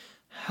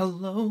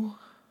Hello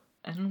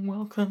and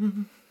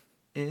welcome.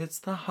 It's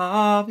the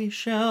Hobby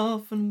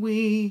Shelf and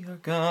we are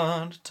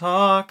going to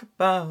talk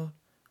about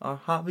our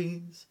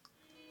hobbies.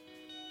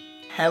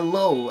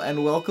 Hello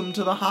and welcome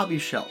to the Hobby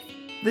Shelf.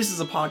 This is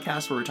a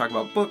podcast where we talk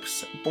about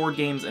books, board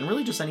games, and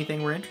really just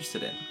anything we're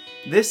interested in.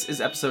 This is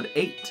episode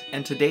 8,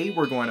 and today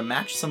we're going to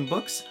match some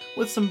books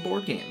with some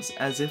board games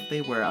as if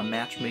they were a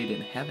match made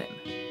in heaven.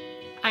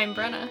 I'm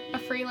Brenna, a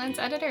freelance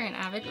editor and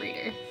avid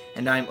reader.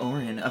 And I'm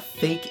Oren, a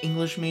fake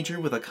English major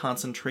with a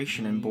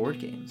concentration in board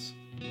games.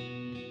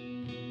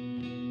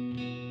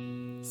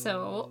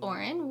 So,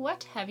 Oren,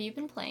 what have you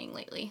been playing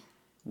lately?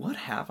 What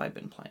have I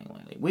been playing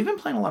lately? We've been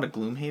playing a lot of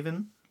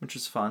Gloomhaven, which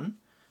is fun.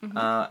 Mm-hmm.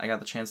 I got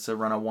the chance to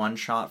run a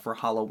one-shot for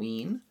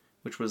Halloween,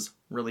 which was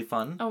really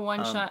fun. A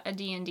one-shot, a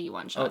D&D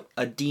one-shot.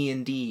 A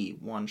D&D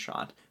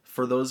one-shot.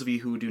 For those of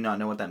you who do not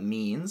know what that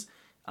means,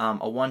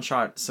 a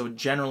one-shot, so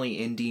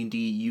generally in D&D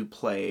you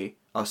play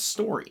a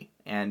story,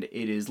 and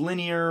it is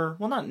linear,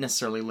 well, not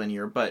necessarily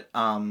linear, but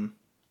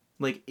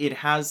it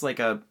has like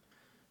a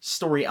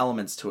story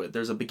elements to it.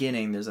 There's a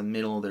beginning, there's a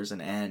middle, there's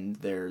an end,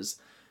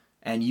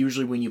 and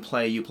usually when you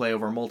play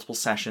over multiple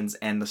sessions,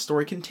 and the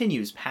story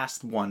continues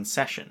past one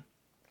session.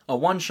 A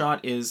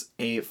one-shot is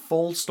a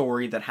full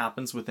story that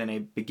happens within a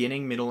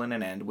beginning, middle, and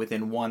an end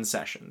within one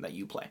session that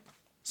you play.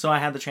 So I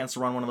had the chance to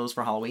run one of those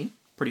for Halloween.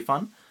 Pretty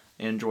fun.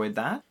 I enjoyed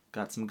that.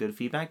 Got some good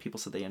feedback. People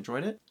said they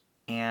enjoyed it.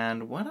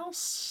 And what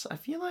else? I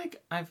feel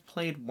like I've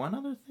played one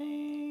other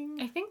thing.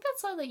 I think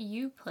that's all that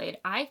you played.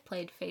 I've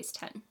played Phase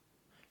 10.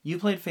 You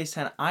played Phase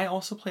 10. I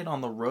also played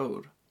On the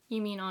Road.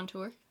 You mean On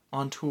Tour?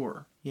 On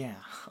Tour, yeah.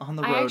 On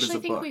the Road is a book. I actually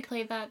think we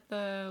played that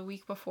the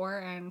week before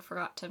and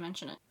forgot to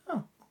mention it.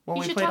 Oh, well,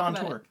 we played On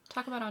Tour.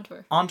 Talk about On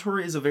Tour. On Tour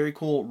is a very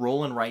cool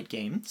roll and write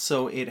game.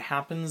 So it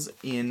happens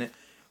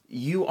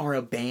you are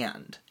a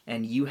band,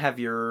 and you have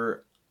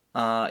you're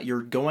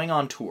going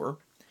on tour,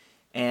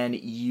 and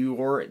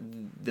you're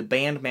the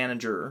band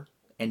manager,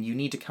 and you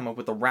need to come up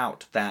with a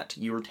route that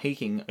you're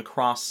taking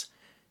across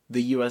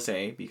the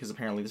USA, because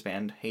apparently this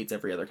band hates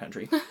every other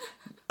country.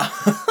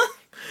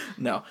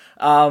 No.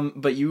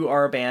 But you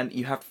are a band,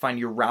 you have to find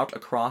your route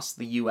across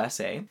the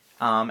USA,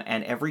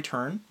 and every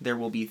turn there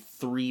will be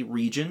 3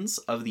 regions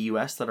of the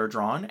US that are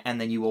drawn,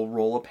 and then you will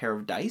roll a pair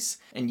of dice,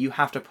 and you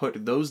have to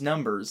put those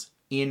numbers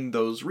in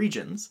those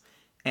regions,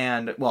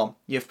 and, well,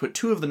 you have to put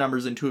 2 of the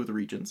numbers in 2 of the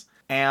regions,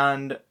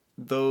 and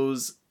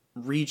those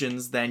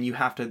regions then you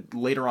have to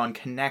later on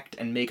connect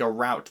and make a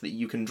route that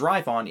you can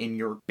drive on in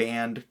your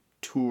band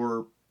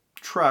tour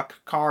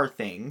truck car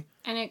thing.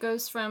 And it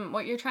goes from,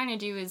 what you're trying to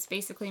do is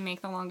basically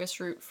make the longest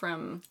route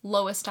from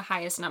lowest to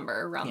highest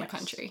number around the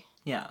country.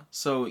 Yeah,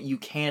 so you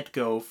can't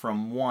go from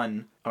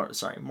more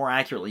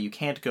accurately, you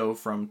can't go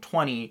from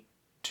 20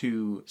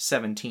 to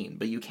 17,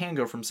 but you can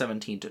go from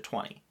 17 to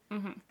 20.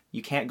 Mm-hmm.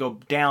 You can't go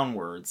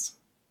backwards.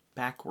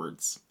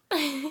 Downwards.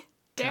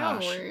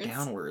 Gosh,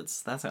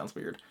 downwards. That sounds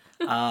weird.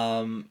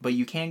 But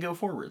you can go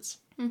forwards.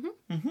 Mm-hmm.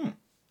 Mm-hmm.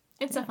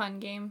 It's a fun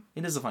game.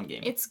 It is a fun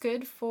game. It's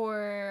good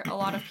for a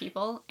lot of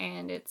people,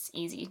 and it's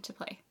easy to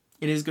play.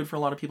 It is good for a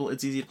lot of people.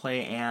 It's easy to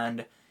play,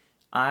 and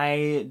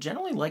I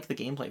generally like the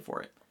gameplay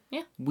for it.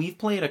 Yeah. We've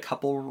played a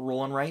couple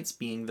roll and writes,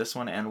 being this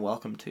one and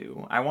Welcome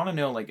To. I want to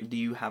know, do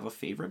you have a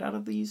favorite out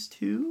of these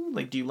two?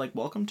 Do you like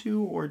Welcome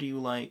To, or do you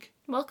like...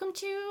 Welcome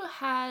To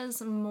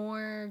has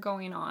more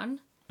going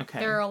on. Okay.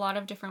 There are a lot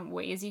of different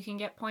ways you can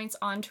get points.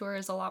 On Tour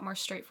is a lot more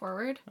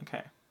straightforward.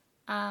 Okay.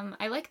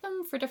 I like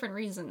them for different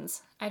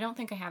reasons. I don't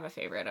think I have a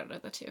favorite out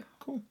of the two.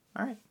 Cool.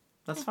 All right.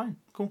 That's fine.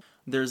 Cool.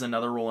 There's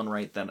another roll and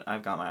write that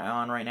I've got my eye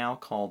on right now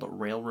called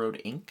Railroad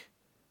Inc.,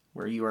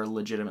 where you are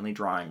legitimately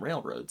drawing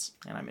railroads,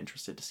 and I'm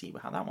interested to see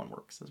how that one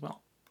works as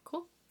well.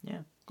 Cool.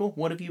 Yeah. Cool.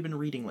 What have you been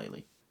reading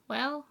lately?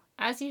 Well,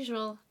 as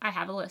usual, I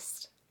have a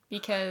list.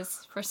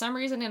 Because for some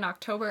reason in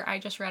October, I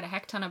just read a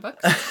heck ton of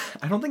books.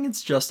 I don't think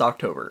it's just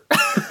October.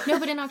 No,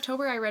 but in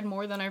October, I read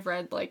more than I've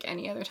read,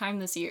 any other time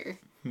this year.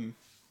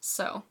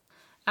 So,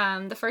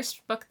 the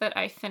first book that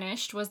I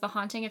finished was The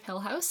Haunting of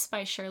Hill House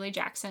by Shirley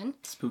Jackson.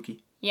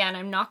 Spooky. Yeah, and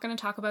I'm not going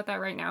to talk about that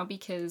right now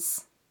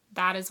because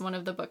that is one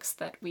of the books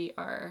that we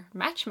are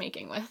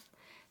matchmaking with.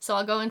 So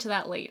I'll go into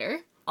that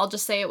later. I'll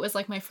just say it was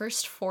my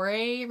first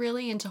foray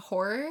really into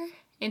horror,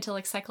 into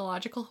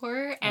psychological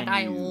horror, and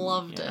I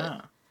loved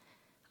it.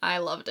 I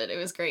loved it. It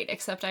was great.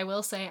 Except I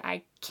will say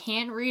I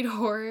can't read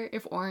horror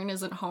if Oren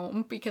isn't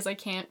home because I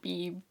can't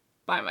be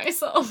by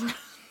myself.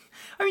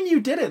 I mean, you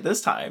did it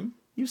this time.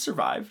 You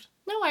survived.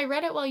 No, I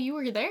read it while you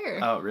were there.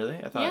 Oh, really?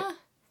 I thought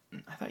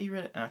you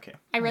read it. Okay.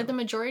 I read the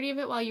majority of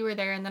it while you were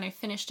there, and then I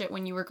finished it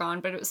when you were gone,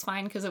 but it was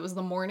fine because it was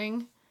the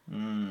morning.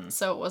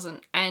 So it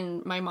wasn't...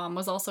 And my mom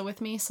was also with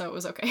me, so it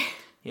was okay.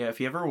 Yeah, if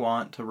you ever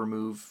want to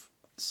remove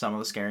some of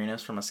the scariness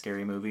from a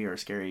scary movie or a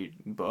scary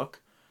book...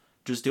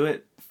 Just do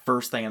it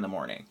first thing in the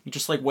morning. You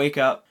just wake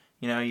up,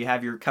 you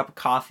have your cup of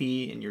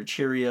coffee and your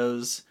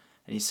Cheerios,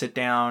 and you sit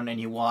down and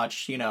you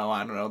watch, I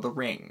don't know, The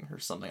Ring or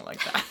something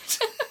like that.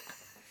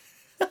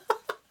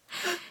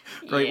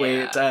 Great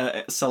way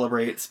to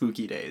celebrate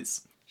spooky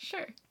days.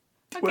 Sure.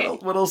 Okay.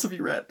 What else have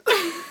you read?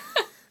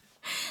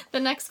 The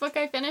next book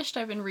I finished,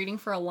 I've been reading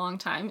for a long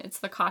time. It's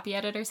The Copy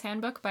Editor's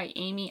Handbook by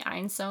Amy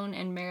Einstone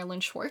and Marilyn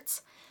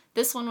Schwartz.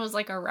 This one was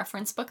like a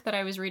reference book that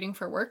I was reading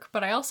for work,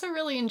 but I also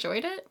really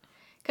enjoyed it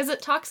because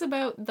it talks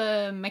about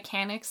the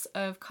mechanics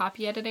of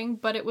copy editing,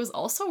 but it was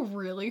also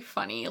really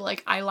funny.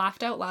 Like, I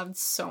laughed out loud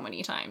so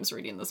many times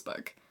reading this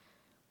book.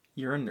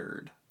 You're a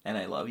nerd, and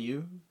I love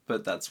you,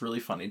 but that's really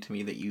funny to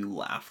me that you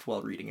laughed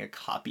while reading a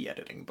copy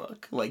editing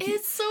book. Like,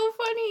 it's so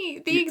funny.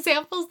 The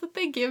examples that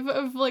they give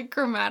of, like,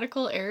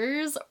 grammatical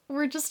errors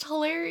were just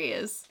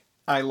hilarious.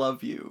 I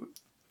love you.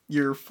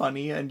 You're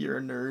funny and you're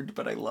a nerd,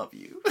 but I love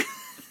you.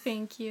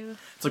 Thank you.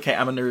 It's okay,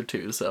 I'm a nerd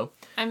too, so.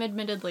 I'm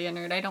admittedly a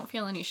nerd. I don't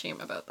feel any shame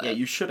about that. Yeah,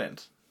 you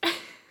shouldn't.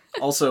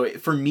 Also,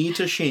 for me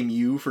to shame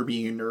you for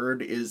being a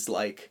nerd is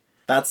like,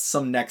 that's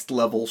some next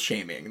level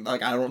shaming.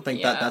 Like, I don't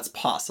think that's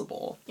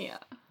possible. Yeah.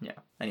 Yeah.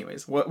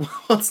 Anyways,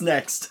 what's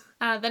next?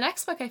 The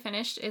next book I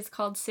finished is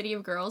called City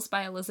of Girls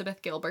by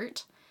Elizabeth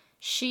Gilbert.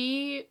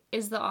 She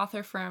is the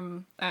author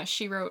from,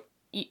 she wrote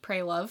Eat,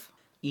 Pray, Love.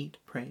 Eat,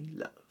 Pray,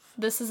 Love.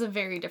 This is a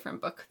very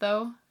different book,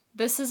 though.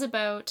 This is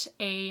about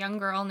a young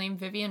girl named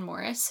Vivian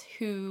Morris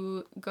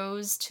who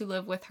goes to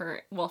live with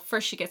her, well,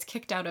 first she gets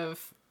kicked out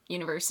of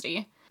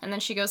university, and then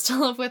she goes to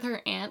live with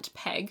her Aunt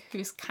Peg,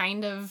 who's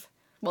kind of,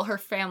 well,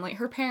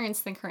 her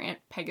parents think her Aunt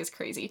Peg is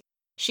crazy.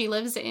 She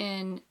lives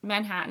in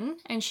Manhattan,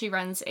 and she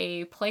runs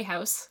a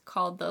playhouse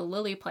called the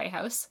Lily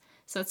Playhouse.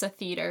 So it's a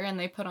theater, and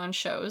they put on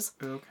shows.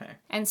 Okay.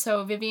 And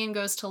so Vivian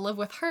goes to live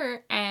with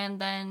her, and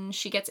then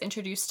she gets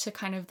introduced to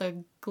kind of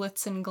the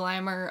glitz and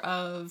glamour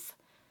of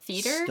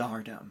theater.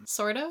 Stardom.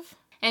 Sort of.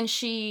 And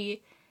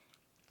she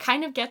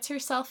kind of gets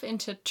herself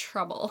into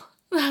trouble.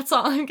 That's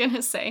all I'm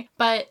gonna say.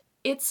 But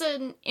it's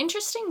an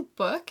interesting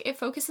book. It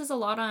focuses a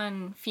lot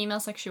on female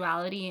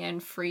sexuality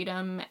and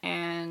freedom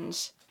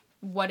and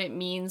what it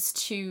means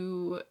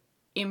to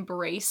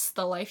embrace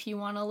the life you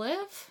want to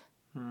live.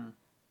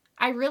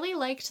 I really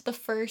liked the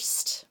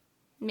first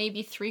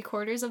maybe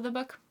 3/4 of the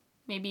book,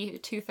 maybe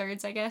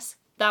 2/3, I guess.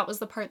 That was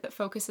the part that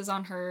focuses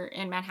on her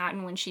in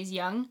Manhattan when she's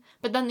young.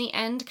 But then the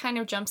end kind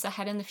of jumps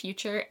ahead in the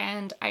future,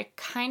 and I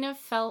kind of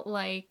felt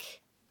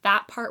like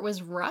that part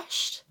was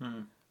rushed.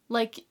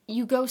 Like,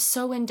 you go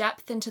so in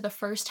depth into the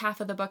first half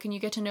of the book and you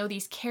get to know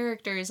these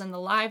characters and the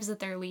lives that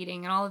they're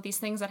leading and all of these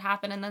things that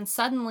happen. And then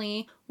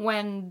suddenly,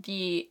 when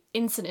the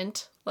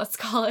incident, let's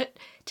call it,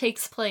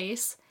 takes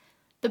place,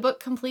 the book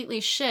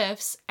completely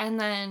shifts, and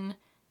then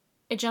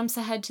it jumps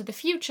ahead to the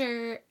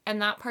future,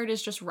 and that part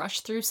is just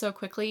rushed through so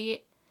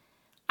quickly.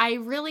 I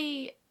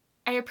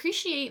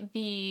appreciate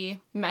the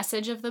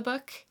message of the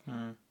book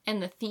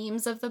and the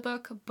themes of the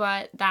book,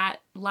 but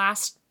that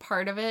last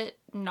part of it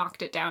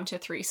knocked it down to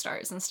 3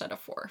 stars instead of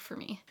 4 for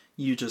me.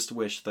 You just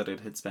wish that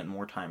it had spent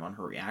more time on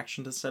her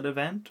reaction to said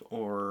event,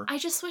 or? I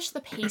just wish the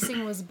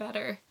pacing was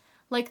better.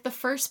 Like, the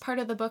first part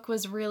of the book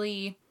was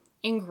really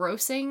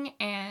engrossing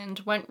and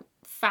went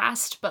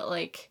fast, but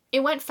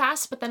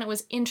then it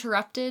was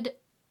interrupted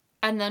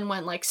and then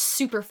went like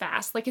super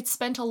fast. Like, it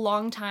spent a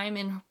long time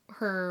in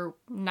her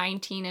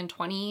 19 and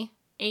 20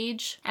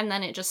 age, and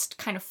then it just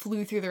kind of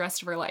flew through the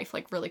rest of her life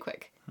like really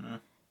quick.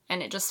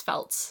 And it just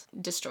felt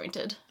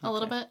disjointed a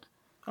little bit.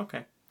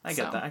 Okay. I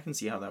get that. I can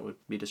see how that would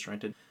be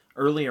disjointed.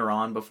 Earlier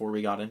on, before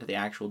we got into the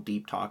actual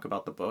deep talk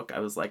about the book, I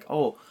was like,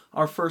 oh,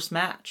 our first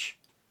match.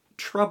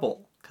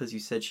 Trouble. Because you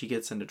said she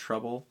gets into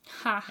trouble.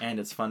 And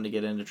it's fun to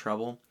get into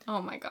trouble.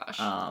 Oh my gosh.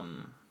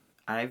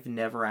 I've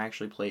never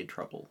actually played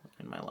Trouble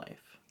in my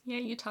life. Yeah,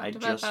 you talked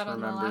about that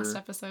on the last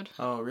episode.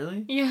 Oh,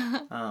 really? Yeah.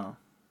 Oh.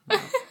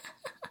 Well.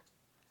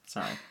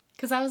 Sorry.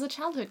 Because that was a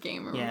childhood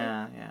game, remember?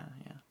 Yeah.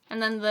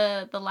 And then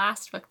the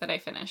last book that I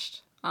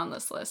finished on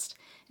this list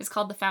is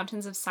called The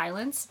Fountains of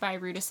Silence by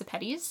Ruta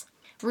Sepetys.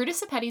 Ruta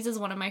Sepetys is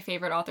one of my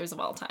favorite authors of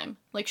all time.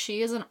 Like,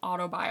 she is an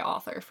auto-buy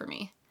author for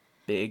me.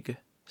 Big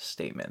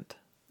statement.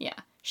 Yeah.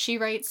 She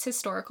writes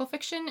historical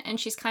fiction, and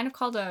she's kind of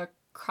called a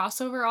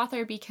crossover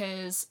author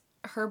because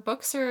her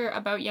books are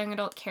about young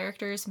adult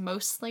characters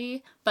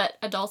mostly, but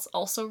adults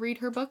also read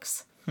her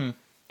books.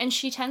 And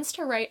she tends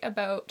to write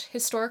about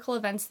historical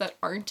events that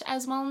aren't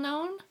as well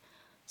known.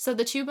 So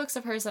the 2 books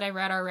of hers that I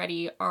read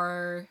already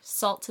are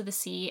Salt to the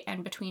Sea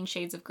and Between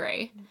Shades of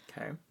Grey.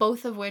 Okay.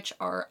 Both of which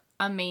are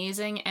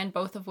amazing and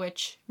both of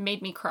which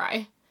made me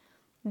cry.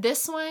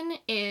 This one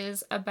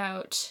is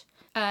about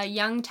a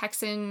young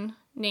Texan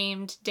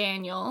named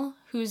Daniel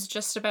who's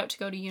just about to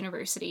go to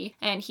university,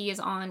 and he is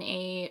on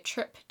a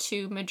trip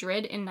to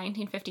Madrid in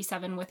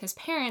 1957 with his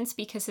parents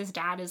because his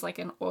dad is like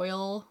an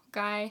oil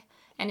guy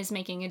and is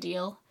making a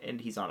deal.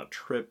 And he's on a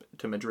trip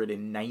to Madrid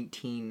in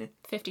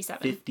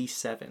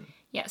 1957.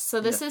 Yes,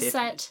 so this is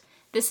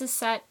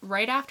set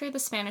right after the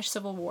Spanish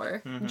Civil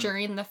War,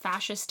 during the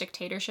fascist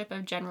dictatorship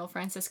of General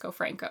Francisco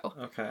Franco.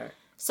 Okay.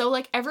 So,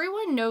 like,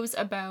 everyone knows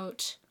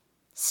about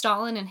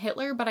Stalin and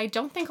Hitler, but I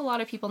don't think a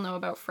lot of people know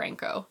about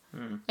Franco.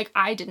 Like,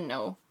 I didn't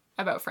know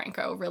about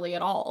Franco really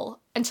at all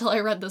until I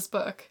read this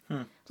book.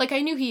 Like, I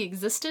knew he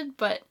existed,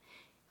 but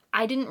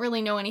I didn't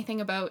really know anything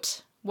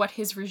about what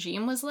his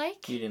regime was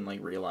like. You didn't,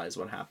 like, realize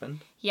what happened?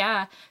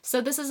 Yeah.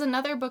 So this is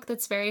another book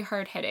that's very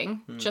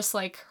hard-hitting, just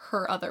like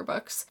her other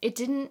books. It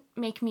didn't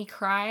make me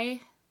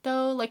cry,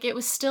 though. Like, it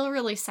was still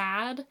really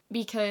sad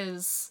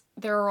because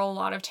there are a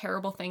lot of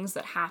terrible things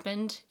that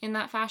happened in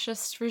that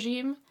fascist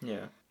regime.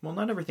 Yeah. Well,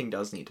 not everything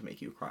does need to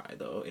make you cry,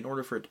 though, in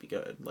order for it to be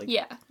good. Like,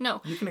 Yeah,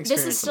 no. you can experience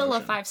This is still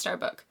emotion. a 5-star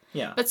book.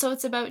 Yeah. But so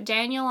it's about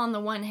Daniel on the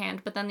one hand,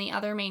 but then the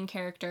other main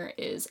character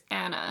is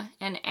Anna.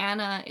 And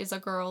Anna is a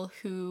girl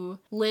who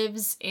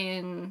lives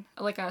in,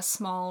 like, a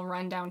small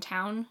rundown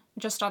town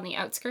just on the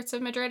outskirts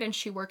of Madrid, and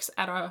she works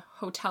at a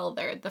hotel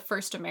there, the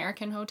first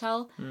American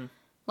hotel.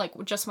 Like,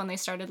 just when they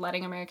started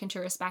letting American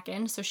tourists back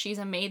in. So she's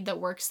a maid that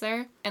works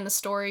there, and the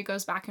story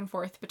goes back and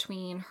forth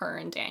between her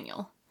and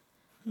Daniel.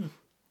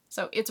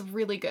 So it's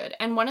really good.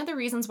 And one of the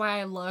reasons why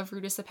I love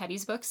Ruta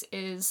Sepetty's books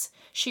is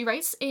she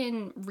writes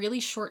in really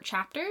short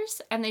chapters,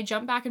 and they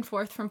jump back and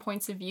forth from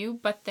points of view,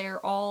 but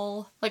they're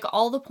all, like,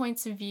 all the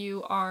points of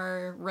view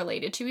are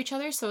related to each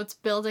other, so it's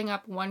building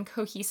up one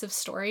cohesive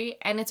story,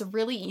 and it's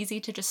really easy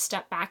to just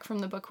step back from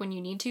the book when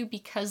you need to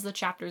because the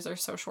chapters are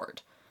so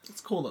short. It's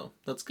cool, though.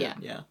 That's good,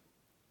 yeah.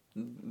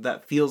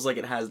 That feels like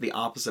it has the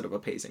opposite of a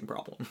pacing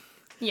problem.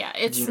 Yeah,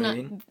 it's you know not. what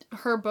I mean?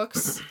 Her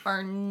books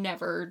are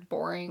never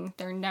boring.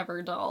 They're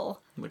never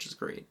dull. Which is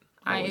great.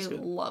 Always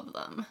good. Love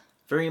them.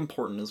 Very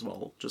important as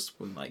well, just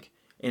when, like,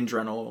 in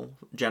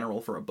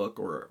general for a book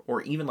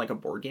or even, like, a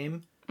board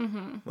game.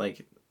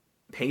 Like,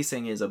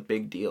 pacing is a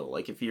big deal.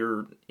 Like, if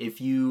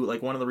you,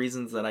 like, one of the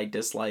reasons that I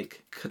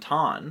dislike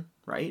Catan,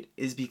 right,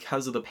 is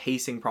because of the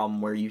pacing problem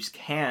where you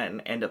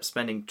can end up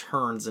spending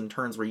turns and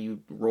turns where you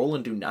roll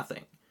and do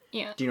nothing.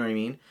 Yeah. Do you know what I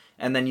mean?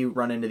 And then you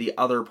run into the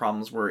other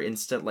problems where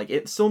instead, like,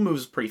 it still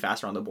moves pretty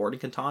fast around the board in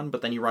Catan,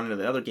 but then you run into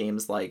the other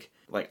games, like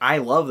I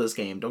love this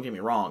game, don't get me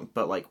wrong,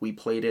 but, like, we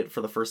played it for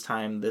the first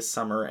time this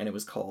summer, and it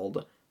was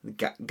called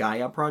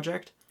Gaia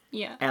Project.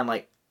 Yeah. And,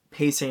 like,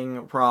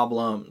 pacing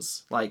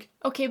problems, like...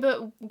 Okay,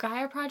 but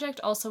Gaia Project,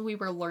 also, we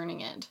were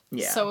learning it.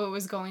 Yeah. So it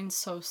was going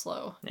so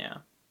slow. Yeah.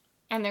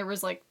 And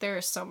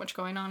there's so much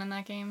going on in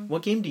that game.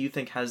 What game do you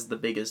think has the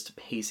biggest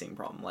pacing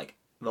problem? Like,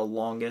 the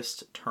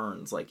longest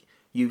turns, like...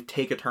 You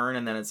take a turn,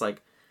 and then it's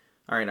like,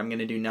 all right, I'm going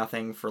to do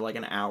nothing for, like,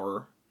 an hour,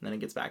 and then it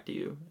gets back to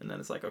you, and then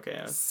it's like,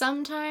 okay.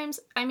 Sometimes,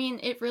 I mean,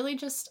 it really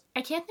just...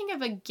 I can't think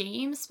of a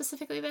game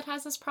specifically that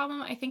has this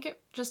problem. I think it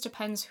just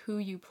depends who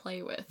you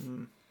play with.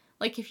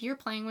 Like, if you're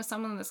playing with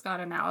someone that's got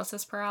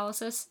analysis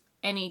paralysis,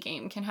 any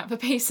game can have a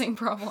pacing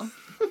problem.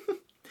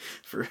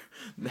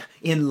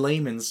 In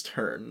layman's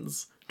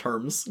terms,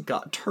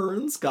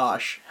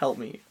 gosh, help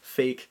me,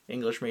 fake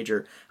English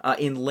major.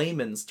 In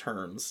layman's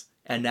terms...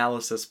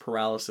 Analysis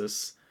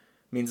paralysis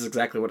means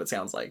exactly what it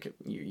sounds like.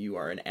 You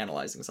are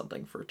analyzing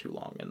something for too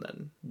long and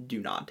then do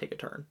not take a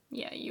turn.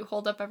 Yeah, you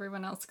hold up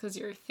everyone else because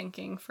you're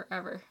thinking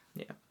forever.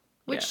 Yeah.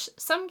 Which,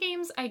 some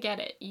games, I get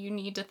it. You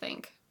need to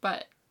think,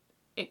 but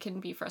it can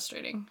be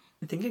frustrating.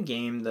 I think a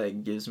game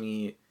that gives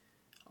me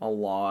a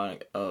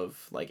lot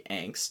of, like,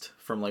 angst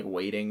from, like,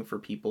 waiting for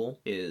people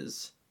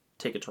is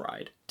Ticket to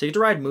Ride. Ticket to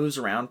Ride moves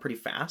around pretty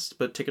fast,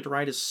 but Ticket to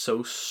Ride is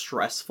so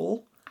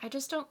stressful. I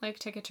just don't like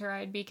Ticket to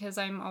Ride because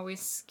I'm always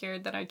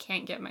scared that I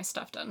can't get my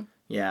stuff done.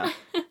 Yeah.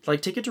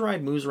 Like, Ticket to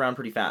Ride moves around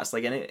pretty fast.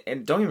 Like,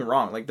 and don't get me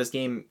wrong, like, this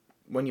game,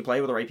 when you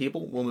play with the right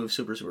people, will move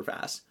super, super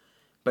fast.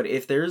 But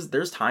if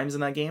there's times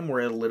in that game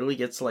where it literally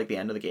gets to, like, the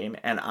end of the game,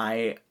 and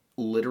I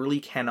literally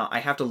cannot, I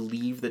have to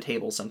leave the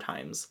table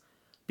sometimes,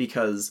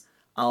 because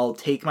I'll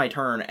take my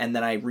turn, and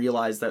then I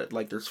realize that,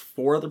 like, there's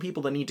 4 other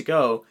people that need to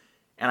go,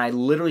 and I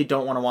literally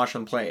don't want to watch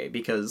them play,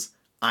 because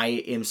I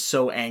am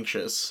so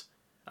anxious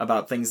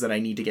about things that I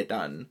need to get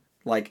done.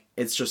 Like,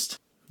 it's just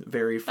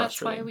very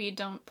frustrating. That's why we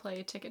don't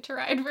play Ticket to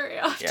Ride very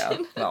often. Yeah,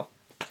 well,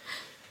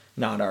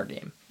 not our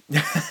game.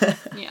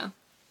 Yeah.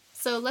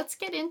 So let's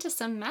get into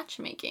some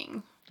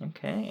matchmaking.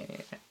 Okay.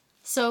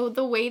 So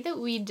the way that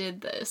we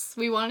did this,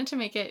 we wanted to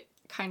make it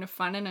kind of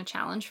fun and a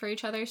challenge for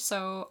each other.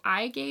 So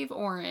I gave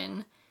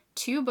Oren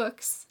 2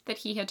 books that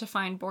he had to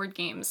find board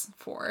games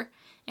for,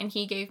 and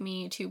he gave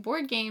me 2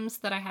 board games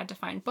that I had to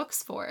find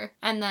books for.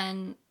 And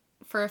then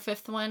for a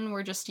 5th one,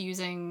 we're just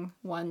using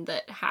one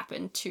that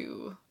happened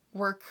to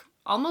work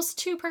almost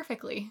too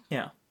perfectly.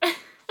 Yeah.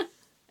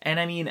 And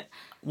I mean,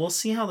 we'll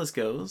see how this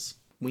goes.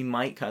 We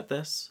might cut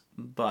this,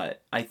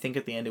 but I think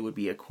at the end it would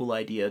be a cool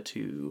idea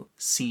to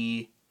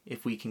see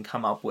if we can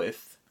come up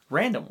with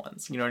random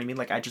ones. You know what I mean?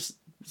 Like, I just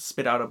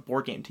spit out a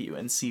board game to you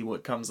and see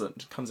what comes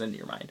into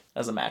your mind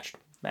as a matched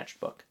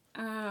book.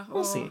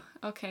 We'll see.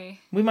 Okay.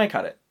 We might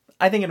cut it.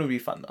 I think it would be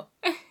fun,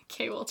 though.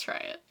 Okay, we'll try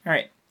it. All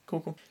right.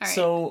 Cool. All right.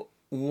 So,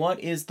 what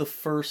is the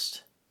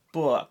first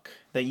book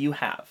that you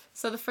have?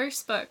 So the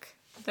first book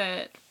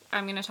that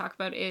I'm going to talk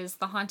about is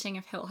The Haunting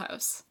of Hill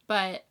House.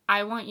 But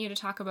I want you to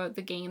talk about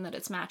the game that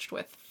it's matched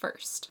with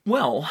first.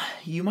 Well,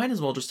 you might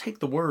as well just take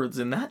the words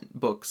in that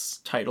book's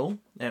title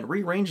and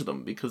rearrange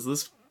them, because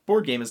this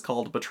board game is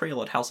called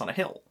Betrayal at House on a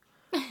Hill.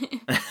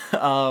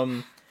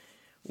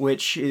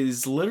 Which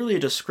is literally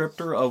a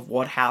descriptor of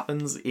what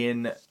happens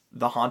in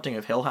The Haunting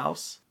of Hill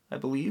House. I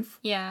believe.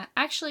 Yeah,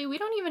 actually, we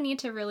don't even need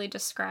to really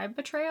describe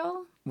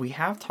betrayal. We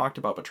have talked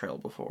about betrayal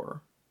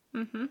before.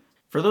 Mm-hmm.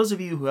 For those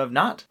of you who have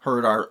not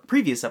heard our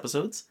previous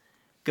episodes,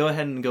 go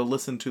ahead and go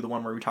listen to the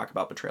one where we talk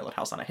about Betrayal at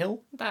House on a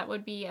Hill. That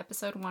would be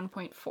episode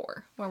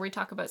 1.4, where we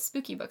talk about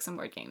spooky books and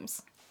board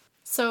games.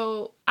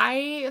 So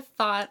I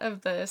thought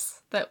of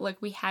this, that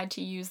like we had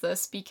to use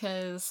this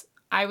because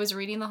I was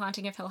reading The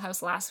Haunting of Hill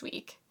House last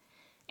week,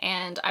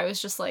 and I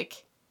was just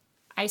like,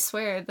 I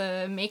swear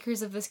the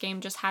makers of this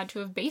game just had to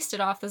have based it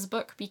off this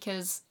book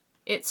because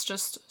it's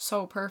just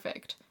so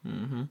perfect.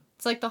 Mm-hmm.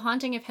 It's like The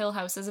Haunting of Hill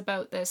House is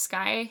about this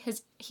guy.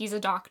 He's a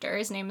doctor.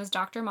 His name is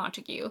Dr.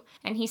 Montague,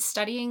 and he's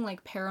studying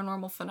like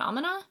paranormal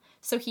phenomena.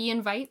 So he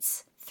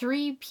invites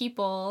 3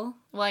 people,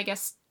 well, I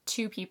guess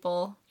 2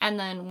 people, and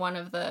then one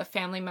of the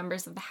family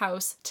members of the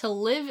house to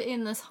live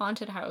in this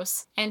haunted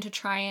house and to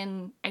try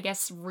and, I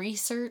guess,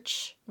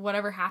 research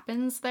whatever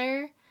happens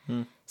there.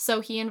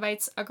 So he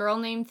invites a girl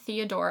named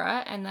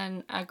Theodora and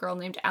then a girl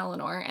named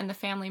Eleanor, and the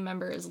family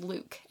member is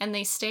Luke. And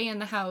they stay in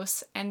the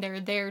house, and they're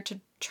there to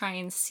try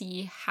and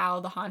see how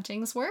the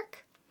hauntings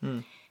work.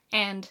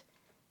 And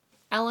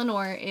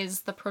Eleanor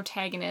is the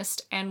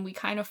protagonist, and we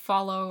kind of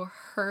follow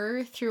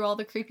her through all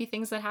the creepy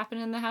things that happen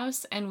in the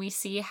house, and we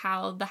see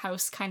how the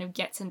house kind of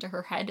gets into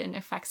her head and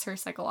affects her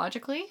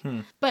psychologically.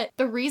 But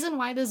the reason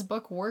why this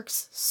book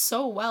works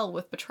so well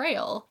with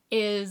betrayal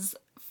is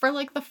for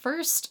like the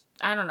first,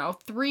 I don't know,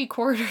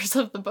 3/4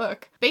 of the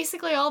book,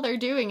 basically all they're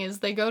doing is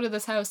they go to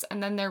this house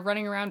and then they're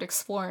running around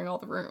exploring all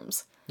the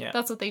rooms. Yeah.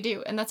 That's what they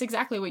do. And that's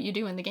exactly what you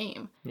do in the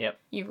game. Yep.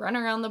 You run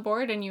around the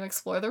board and you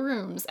explore the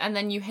rooms, and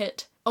then you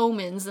hit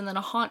omens and then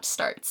a haunt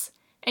starts.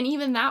 And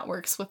even that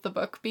works with the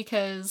book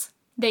because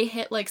they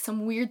hit like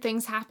some weird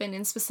things happen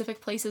in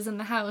specific places in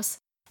the house.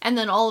 And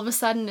then all of a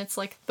sudden it's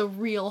like the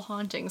real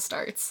haunting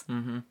starts.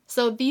 Mm-hmm.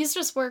 So these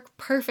just work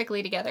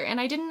perfectly together. And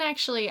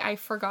I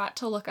forgot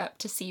to look up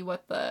to see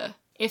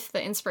if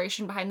the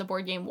inspiration behind the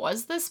board game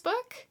was this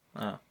book.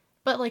 Oh.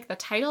 But like the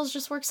titles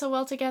just work so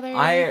well together.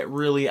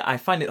 I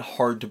find it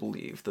hard to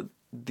believe that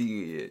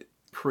the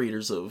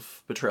creators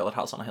of Betrayal at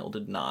House on a Hill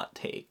did not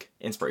take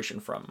inspiration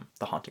from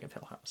The Haunting of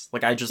Hill House.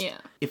 Like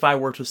if I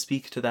were to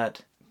speak to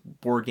that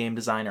board game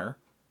designer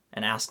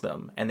and ask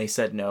them and they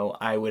said no,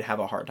 I would have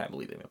a hard time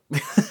believing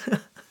them.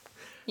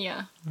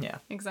 Yeah. Yeah.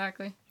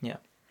 Exactly. Yeah.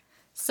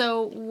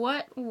 So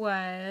what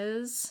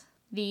was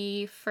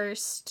the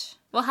first...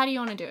 Well, how do you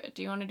want to do it?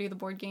 Do you want to do the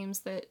board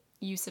games that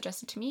you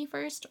suggested to me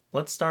first?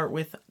 Let's start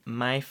with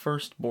my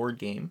first board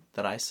game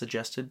that I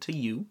suggested to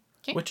you,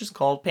 Okay. which is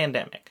called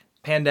Pandemic.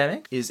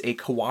 Pandemic is a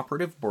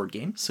cooperative board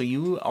game, so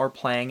you are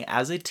playing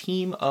as a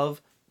team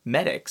of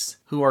medics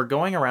who are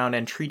going around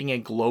and treating a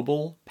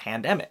global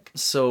pandemic.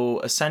 So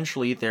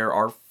essentially there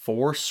are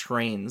 4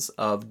 strains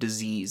of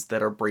disease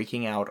that are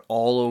breaking out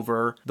all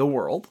over the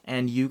world,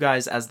 and you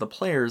guys as the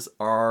players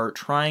are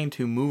trying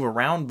to move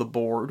around the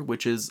board,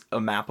 which is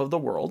a map of the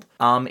world,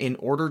 in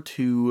order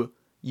to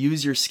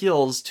use your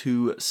skills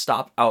to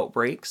stop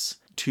outbreaks,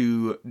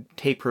 to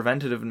take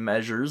preventative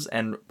measures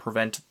and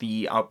prevent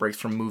the outbreaks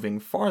from moving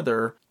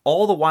farther,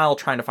 all the while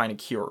trying to find a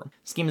cure.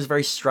 This game is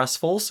very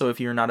stressful, so if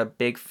you're not a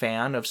big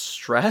fan of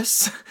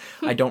stress,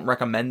 I don't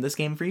recommend this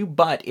game for you,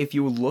 but if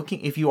you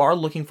are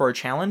looking for a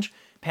challenge,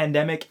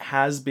 Pandemic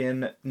has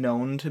been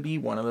known to be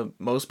one of the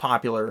most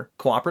popular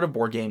cooperative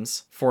board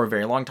games for a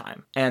very long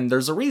time. And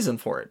there's a reason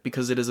for it,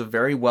 because it is a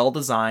very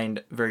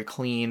well-designed, very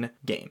clean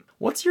game.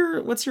 What's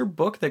your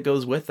book that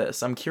goes with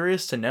this? I'm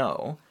curious to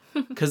know.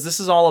 Because this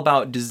is all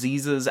about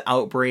diseases,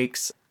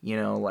 outbreaks,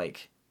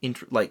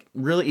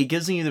 really, it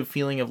gives me the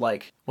feeling of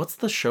like, what's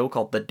the show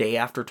called? The Day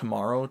After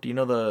Tomorrow? Do you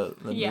know the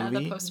movie? Yeah,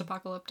 the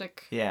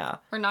post-apocalyptic. Yeah.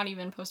 Or not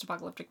even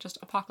post-apocalyptic, just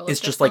apocalyptic.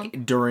 It's just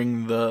like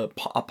during the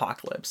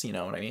apocalypse, you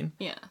know what I mean?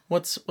 Yeah.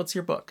 What's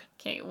your book?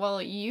 Okay,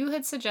 well, you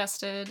had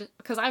suggested,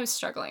 because I was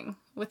struggling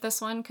with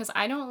this one, because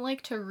I don't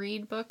like to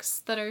read books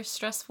that are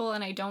stressful,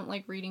 and I don't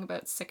like reading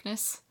about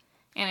sickness.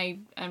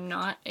 And I'm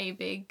not a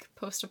big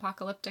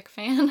post-apocalyptic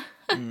fan.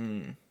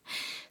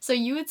 So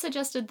you had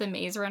suggested The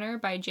Maze Runner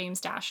by James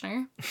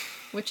Dashner,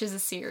 which is a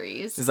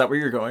series. Is that what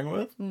you're going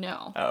with?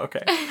 No. Oh,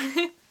 okay.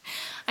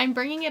 I'm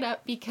bringing it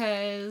up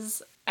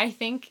because I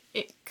think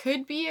it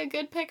could be a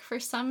good pick for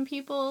some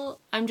people.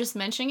 I'm just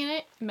mentioning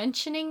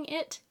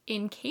it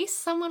in case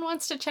someone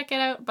wants to check it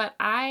out, but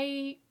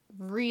I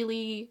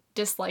really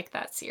dislike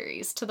that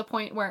series to the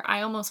point where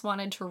I almost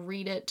wanted to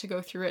read it to go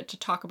through it to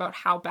talk about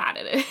how bad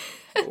it is.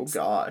 Oh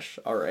gosh.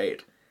 All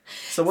right.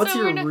 So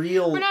we're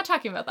not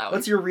talking about that one.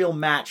 What's your real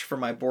match for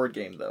my board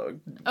game though?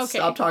 Okay.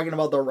 Stop talking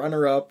about the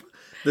runner-up,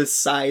 the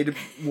side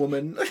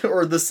woman,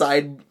 or the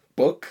side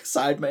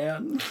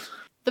man.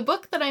 The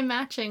book that I'm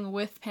matching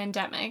with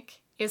Pandemic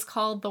is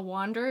called The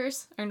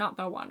Wanderers, or not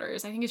The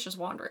Wanderers, I think it's just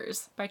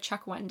Wanderers, by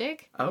Chuck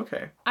Wendig.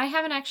 Okay. I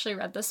haven't actually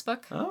read this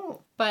book.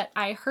 Oh. But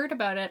I heard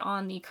about it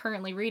on the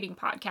Currently Reading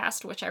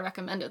podcast, which I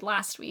recommended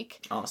last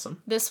week.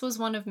 Awesome. This was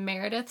one of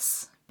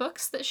Meredith's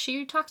books that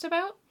she talked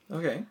about.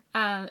 Okay.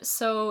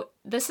 So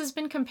this has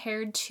been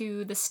compared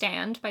to The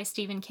Stand by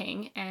Stephen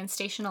King and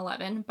Station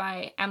 11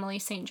 by Emily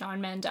St.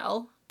 John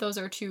Mandel. Those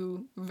are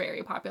two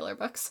very popular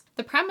books.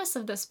 The premise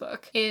of this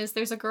book is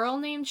there's a girl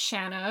named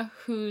Shanna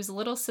whose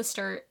little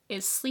sister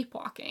is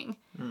sleepwalking.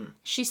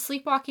 She's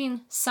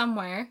sleepwalking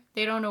somewhere.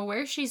 They don't know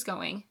where she's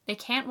going. They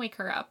can't wake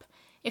her up.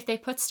 If they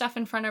put stuff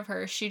in front of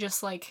her, she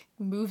just like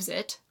moves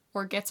it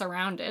or gets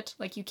around it.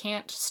 Like you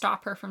can't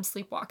stop her from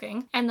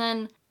sleepwalking. And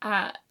then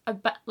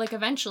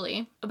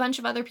eventually a bunch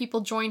of other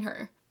people join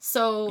her.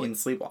 So In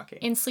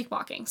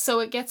sleepwalking.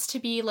 So it gets to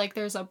be like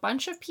there's a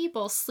bunch of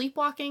people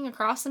sleepwalking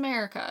across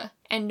America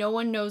and no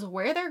one knows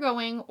where they're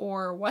going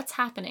or what's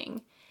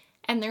happening.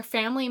 And their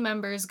family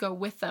members go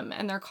with them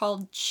and they're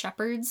called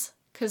shepherds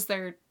because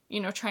they're,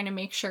 trying to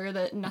make sure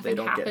that nothing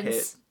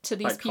happens to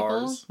these people.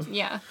 Cars.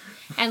 Yeah.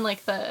 And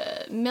like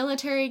the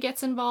military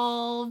gets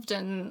involved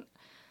and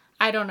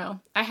I don't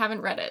know. I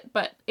haven't read it,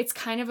 but it's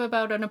kind of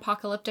about an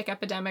apocalyptic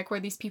epidemic where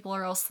these people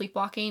are all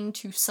sleepwalking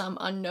to some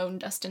unknown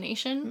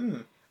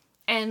destination.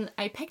 And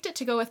I picked it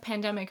to go with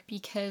pandemic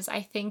because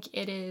I think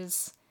it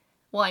is,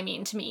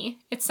 to me,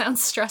 it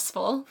sounds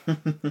stressful.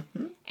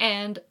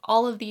 And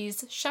all of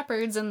these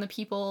shepherds and the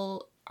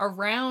people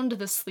around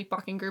the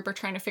sleepwalking group are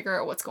trying to figure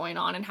out what's going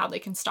on and how they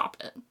can stop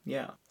it.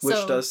 Yeah,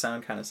 which does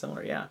sound kind of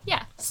similar, yeah.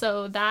 Yeah,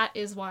 so that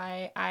is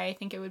why I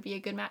think it would be a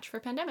good match for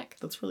pandemic.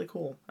 That's really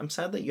cool. I'm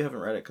sad that you haven't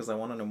read it because I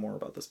want to know more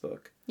about this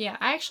book. Yeah,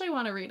 I actually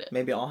want to read it.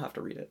 Maybe I'll have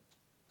to read it.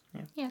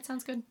 Yeah, it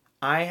sounds good.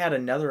 I have a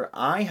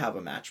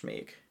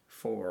matchmake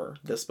for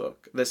this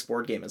book, this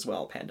board game as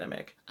well,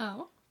 Pandemic.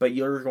 Oh. But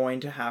you're going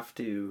to have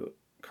to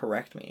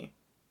correct me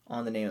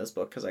on the name of this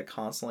book because I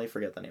constantly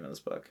forget the name of this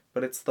book.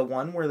 But it's the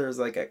one where there's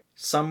like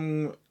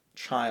some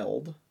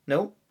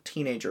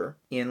teenager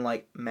in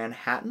like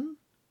Manhattan,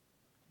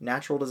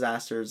 natural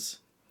disasters,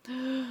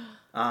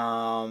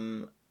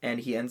 and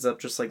he ends up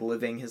just like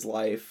living his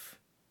life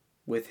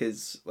with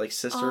his like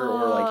sister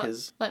or like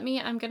his...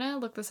 I'm gonna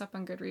look this up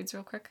on Goodreads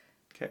real quick.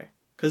 Okay.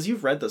 Because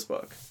you've read this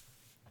book.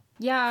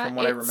 Yeah, from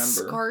what I remember.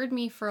 Scarred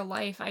me for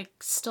life. I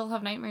still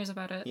have nightmares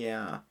about it.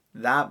 Yeah.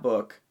 That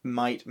book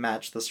might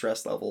match the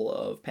stress level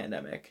of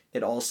Pandemic.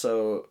 It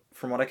also,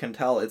 from what I can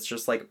tell, it's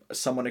just like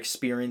someone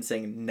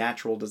experiencing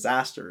natural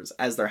disasters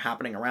as they're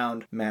happening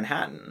around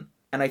Manhattan.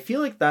 And I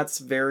feel like that's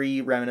very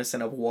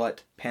reminiscent of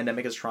what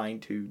Pandemic is trying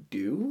to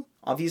do.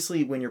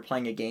 Obviously, when you're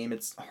playing a game,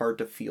 it's hard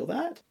to feel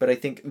that. But I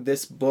think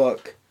this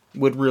book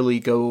would really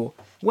go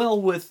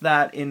well with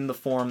that in the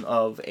form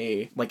of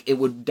it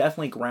would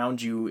definitely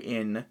ground you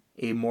in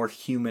a more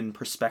human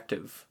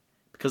perspective.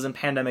 Because in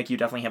Pandemic, you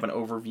definitely have an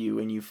overview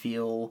and you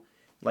feel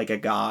like a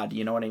god,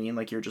 you know what I mean?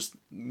 Like you're just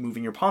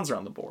moving your pawns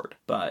around the board.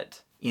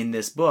 But in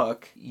this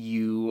book,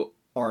 you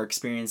are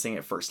experiencing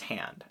it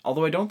firsthand.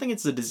 Although I don't think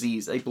it's a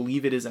disease. I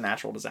believe it is a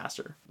natural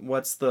disaster.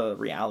 What's the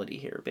reality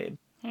here, babe?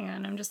 Hang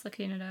on, I'm just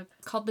looking it up.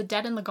 It's called The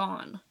Dead and the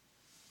Gone.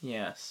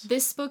 Yes.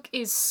 This book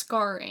is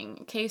scarring.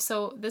 Okay,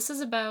 so this is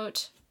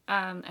about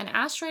an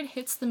asteroid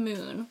hits the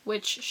moon,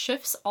 which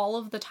shifts all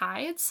of the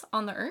tides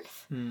on the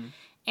Earth.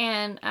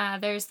 And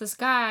there's this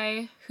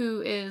guy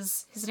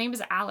his name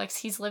is Alex.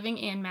 He's living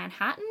in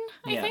Manhattan,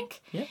 I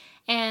think. Yeah.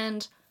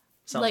 And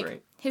Sounds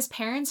right. His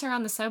parents are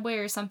on the subway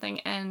or something,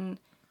 and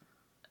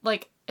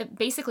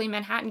basically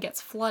Manhattan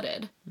gets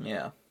flooded.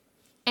 Yeah.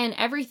 And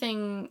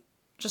everything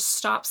just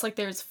stops. Like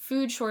there's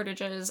food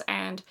shortages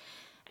and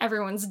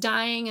everyone's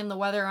dying and the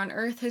weather on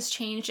Earth has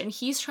changed, and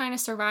he's trying to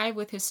survive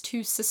with his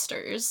two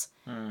sisters.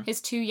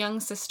 His two young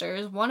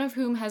sisters, one of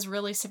whom has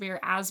really severe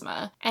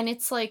asthma. And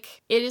it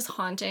is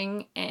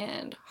haunting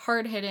and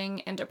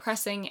hard-hitting and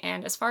depressing,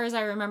 and as far as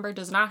I remember,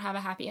 does not have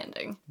a happy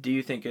ending. Do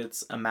you think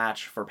it's a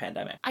match for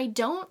Pandemic? I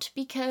don't,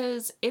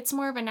 because it's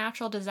more of a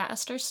natural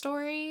disaster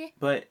story.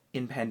 But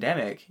in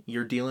Pandemic,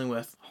 you're dealing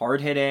with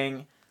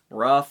hard-hitting,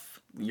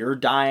 rough, you're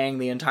dying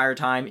the entire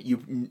time,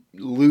 you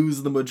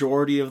lose the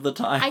majority of the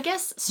time. I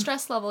guess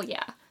stress level,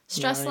 yeah.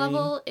 Stress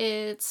level,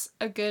 it's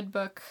a good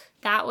book.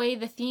 That way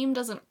the theme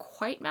doesn't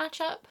quite match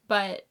up.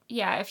 But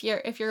yeah, if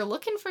you're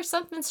looking for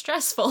something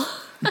stressful.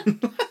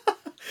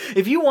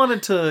 If you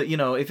wanted to,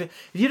 if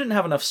you didn't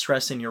have enough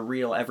stress in your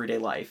real everyday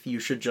life, you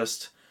should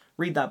just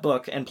read that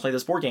book and play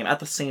this board game at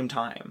the same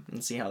time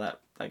and see how that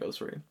goes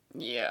for you.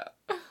 Yeah.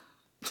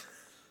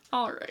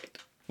 All right.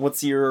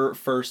 What's your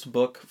first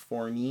book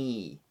for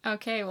me?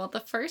 Okay, well, the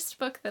first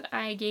book that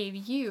I gave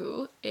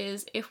you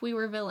is If We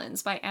Were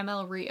Villains by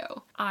M.L.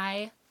 Rio.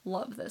 I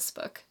love this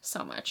book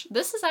so much.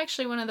 This is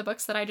actually one of the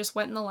books that I just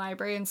went in the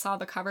library and saw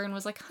the cover and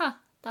was like,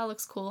 that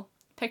looks cool.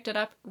 Picked it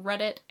up,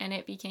 read it, and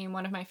it became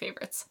one of my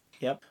favorites.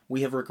 Yep.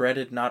 We have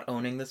regretted not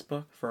owning this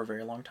book for a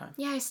very long time.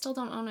 Yeah, I still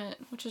don't own it,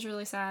 which is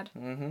really sad.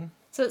 Mm-hmm.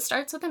 So it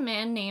starts with a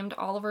man named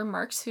Oliver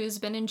Marks who's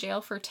been in jail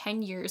for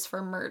 10 years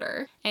for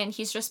murder, and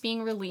he's just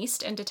being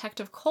released, and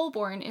Detective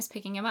Colborne is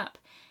picking him up.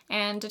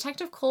 And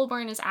Detective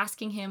Colborne is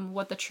asking him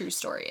what the true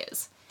story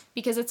is,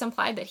 because it's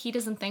implied that he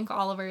doesn't think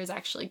Oliver is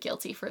actually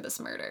guilty for this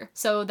murder.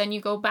 So then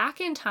you go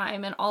back in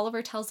time, and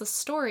Oliver tells a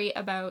story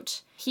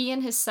about he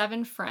and his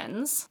 7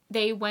 friends.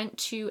 They went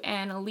to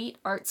an elite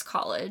arts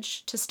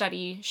college to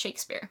study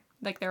Shakespeare.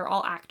 Like, they're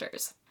all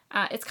actors.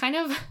 It's kind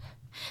of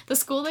The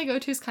school they go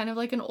to is kind of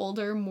like an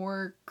older,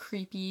 more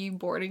creepy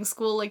boarding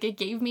school. Like, it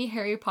gave me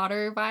Harry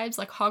Potter vibes,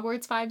 like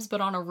Hogwarts vibes,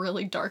 but on a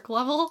really dark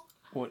level.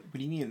 What do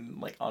you mean,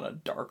 like, on a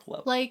dark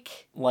level?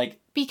 Like,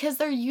 because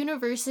they're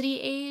university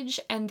age,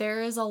 and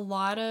there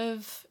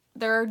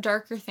are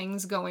darker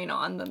things going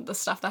on than the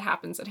stuff that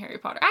happens in Harry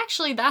Potter.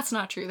 Actually, that's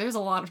not true. There's a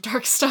lot of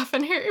dark stuff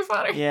in Harry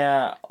Potter.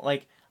 Yeah,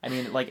 like, I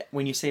mean, like,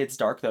 when you say it's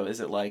dark, though,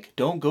 is it like,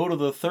 don't go to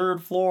the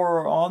third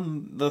floor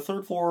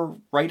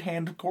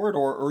right-hand corridor,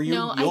 or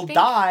you'll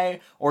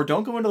die, or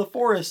don't go into the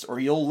forest, or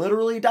you'll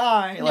literally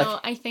die? No,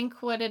 I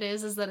think what it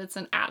is that it's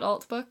an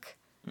adult book.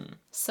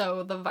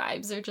 So the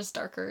vibes are just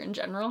darker in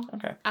general.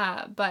 Okay.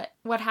 But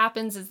what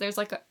happens is there's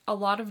like a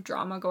lot of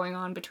drama going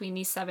on between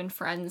these 7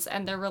 friends,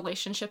 and their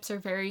relationships are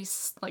very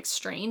like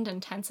strained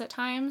and tense at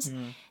times.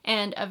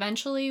 And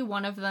eventually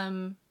one of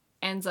them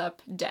ends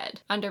up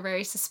dead under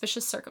very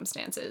suspicious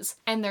circumstances,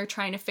 and they're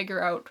trying to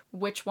figure out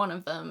which one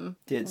of them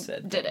did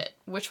it.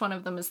 Which one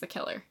of them is the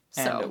killer.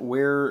 And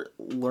we're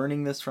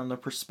learning this from the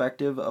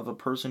perspective of a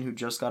person who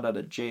just got out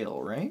of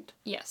jail, right?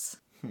 Yes.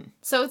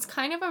 So it's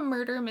kind of a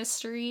murder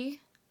mystery.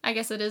 I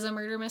guess it is a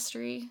murder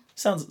mystery.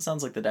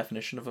 Sounds like the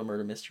definition of a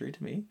murder mystery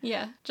to me.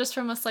 Yeah, just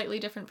from a slightly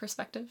different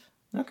perspective.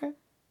 Okay.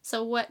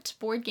 So what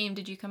board game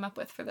did you come up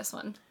with for this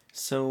one?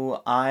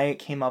 So I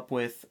came up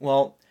with,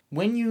 well,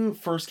 when you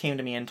first came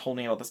to me and told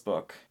me about this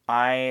book,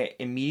 I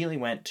immediately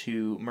went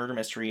to murder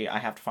mystery. I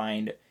have to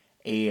find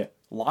a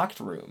locked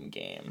room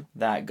game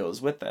that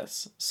goes with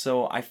this.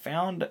 So I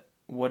found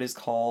what is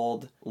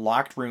called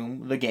Locked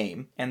Room, the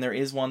game, and there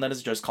is one that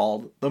is just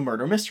called the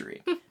Murder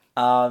Mystery.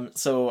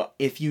 So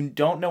if you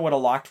don't know what a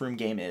locked room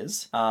game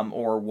is,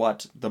 or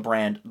what the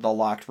brand The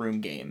Locked Room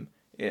Game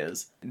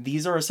is,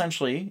 these are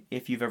essentially,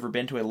 if you've ever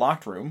been to a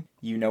locked room,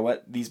 you know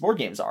what these board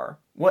games are.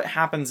 What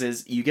happens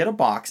is you get a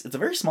box, it's a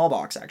very small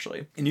box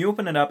actually, and you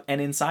open it up,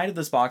 and inside of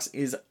this box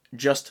is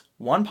just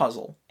one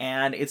puzzle.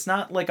 And it's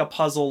not like a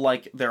puzzle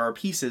like there are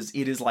pieces,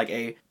 it is like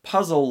a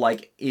puzzle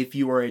like if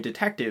you were a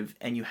detective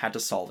and you had to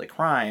solve a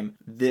crime,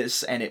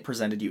 and it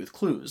presented you with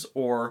clues.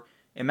 Or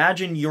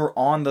imagine you're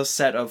on the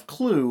set of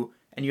Clue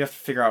and you have to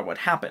figure out what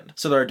happened.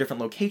 So there are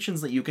different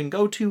locations that you can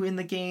go to in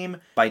the game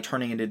by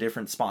turning into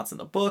different spots in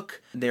the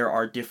book. There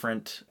are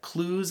different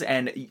clues,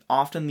 and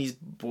often these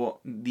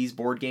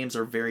board games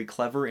are very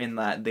clever in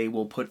that they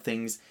will put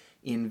things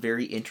in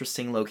very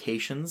interesting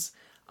locations.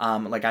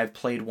 Like I've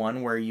played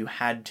one where you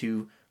had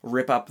to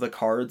rip up the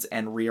cards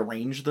and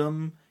rearrange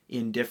them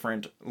in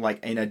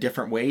a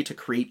different way to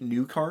create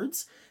new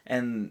cards.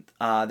 And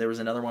there was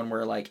another one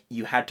where like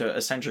you had to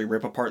essentially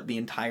rip apart the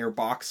entire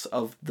box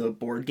of the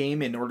board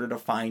game in order to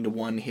find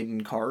one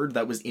hidden card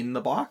that was in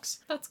the box.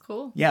 That's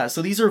cool. Yeah,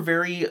 so these are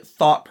very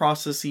thought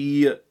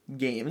processy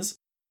games.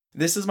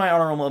 This is my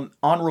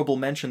honorable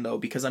mention though,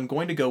 because I'm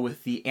going to go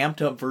with the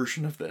amped up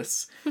version of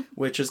this,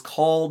 which is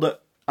called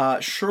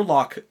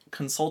Sherlock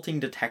Consulting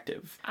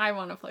Detective. I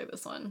want to play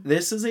this one.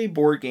 This is a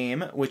board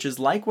game which is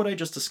like what I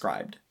just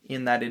described,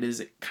 in that it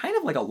is kind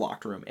of like a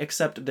locked room,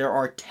 except there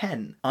are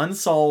 10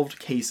 unsolved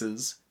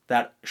cases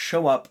that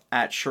show up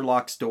at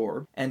Sherlock's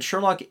door. And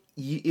Sherlock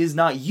is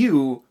not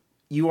you.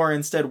 You are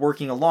instead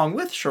working along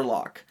with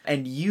Sherlock.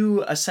 And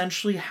you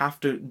essentially have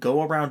to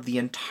go around the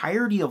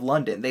entirety of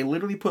London. They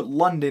literally put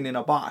London in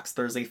a box.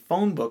 There's a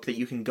phone book that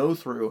you can go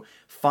through,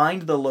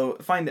 find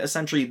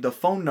essentially the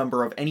phone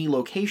number of any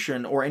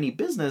location or any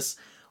business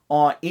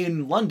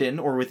in London,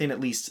 or within at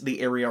least the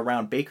area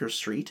around Baker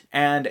Street,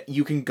 and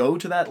you can go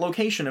to that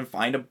location and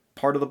find a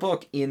part of the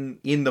book in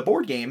the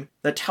board game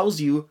that tells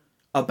you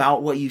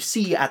about what you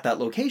see at that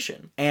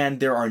location. And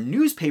there are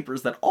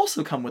newspapers that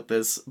also come with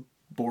this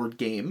board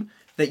game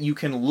that you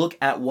can look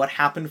at what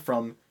happened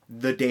from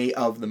the day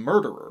of the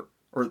murder.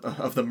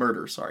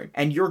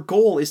 And your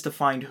goal is to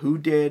find who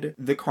did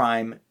the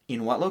crime,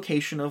 in what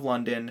location of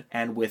London,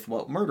 and with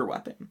what murder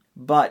weapon.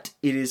 But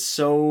it is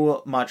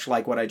so much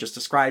like what I just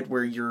described,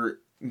 where you're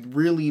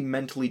really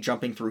mentally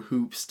jumping through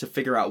hoops to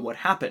figure out what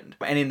happened.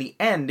 And in the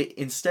end,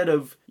 instead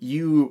of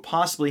you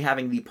possibly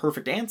having the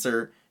perfect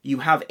answer, you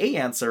have a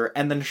answer,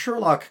 and then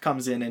Sherlock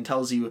comes in and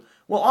tells you,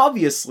 well,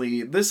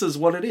 obviously, this is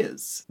what it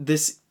is.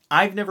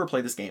 I've never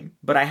played this game,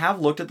 but I have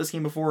looked at this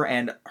game before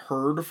and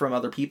heard from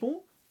other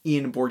people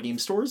in board game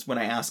stores when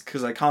I ask,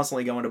 because I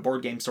constantly go into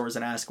board game stores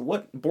and ask,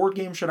 what board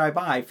game should I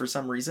buy for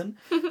some reason?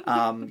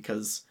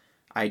 Because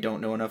I don't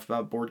know enough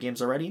about board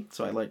games already,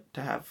 so I like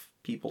to have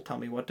people tell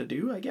me what to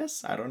do, I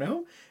guess. I don't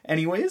know.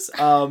 Anyways,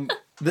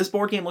 this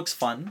board game looks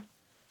fun.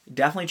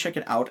 Definitely check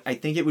it out. I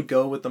think it would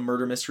go with the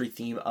murder mystery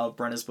theme of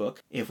Brenna's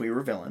book, If We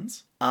Were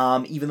Villains.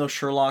 Even though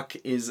Sherlock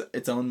is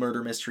its own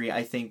murder mystery,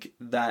 I think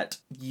that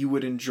you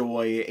would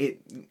enjoy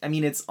it. I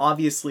mean, it's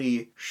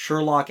obviously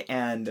Sherlock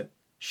and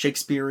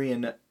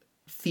Shakespearean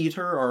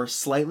theater are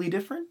slightly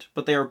different,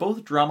 but they are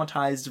both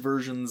dramatized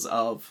versions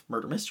of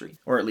murder mystery.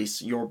 Or at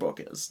least your book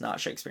is, not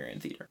Shakespearean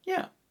theater.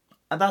 Yeah,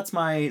 that's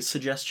my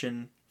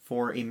suggestion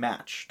for a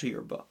match to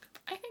your book.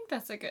 I think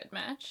that's a good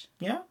match.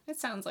 Yeah? It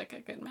sounds like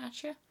a good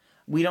match, yeah.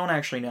 We don't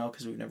actually know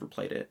because we've never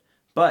played it,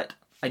 but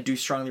I do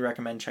strongly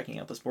recommend checking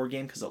out this board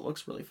game because it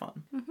looks really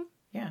fun. Mm-hmm.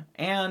 Yeah.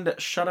 And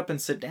Shut Up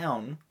and Sit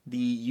Down,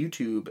 the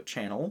YouTube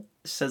channel,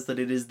 says that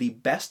it is the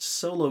best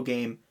solo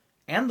game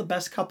and the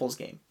best couples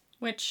game.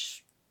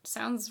 Which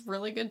sounds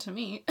really good to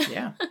me.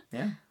 Yeah.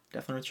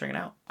 Definitely worth checking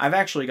out. I've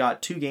actually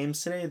got 2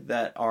 games today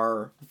that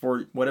are,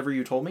 for whatever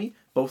you told me,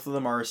 both of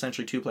them are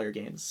essentially 2-player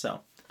games,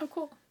 so. Oh,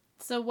 cool.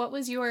 So what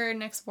was your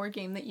next board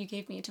game that you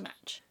gave me to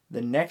match?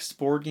 The next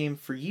board game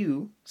for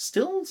you,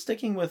 still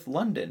sticking with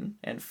London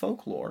and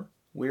folklore,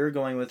 we're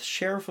going with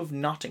Sheriff of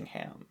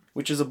Nottingham,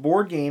 which is a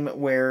board game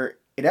where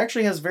it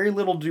actually has very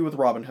little to do with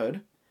Robin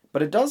Hood,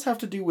 but it does have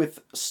to do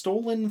with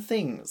stolen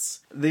things.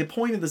 The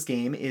point of this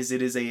game is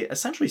it is a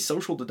essentially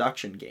social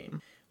deduction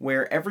game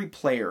where every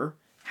player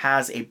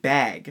has a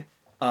bag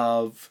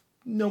of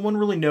no one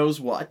really knows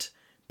what,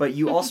 but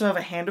you also have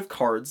a hand of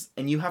cards,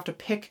 and you have to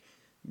pick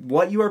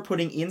what you are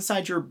putting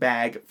inside your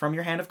bag from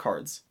your hand of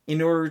cards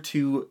in order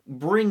to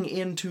bring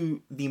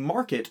into the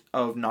market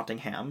of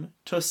Nottingham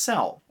to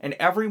sell. And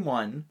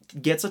everyone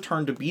gets a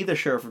turn to be the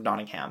Sheriff of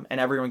Nottingham, and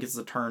everyone gets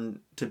a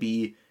turn to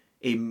be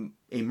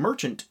a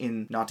merchant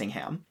in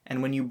Nottingham.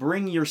 And when you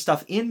bring your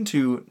stuff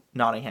into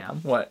Nottingham...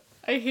 What?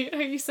 I hate how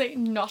you say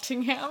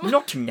Nottingham.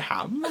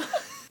 Nottingham?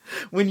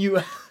 When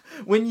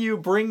you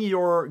bring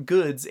your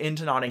goods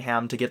into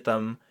Nottingham to get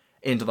them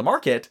into the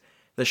market,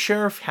 the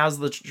sheriff has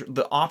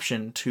the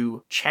option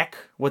to check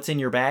what's in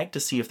your bag to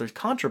see if there's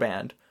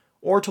contraband,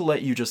 or to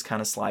let you just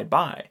kind of slide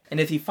by. And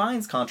if he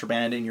finds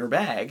contraband in your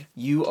bag,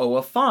 you owe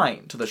a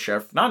fine to the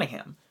Sheriff of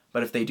Nottingham.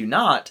 But if they do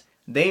not,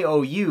 they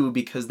owe you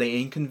because they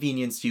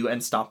inconvenienced you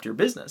and stopped your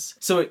business.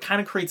 So it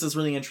kind of creates this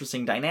really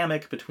interesting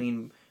dynamic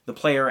between the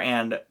player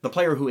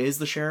who is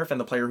the sheriff and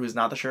the player who is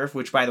not the sheriff,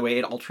 which, by the way,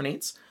 it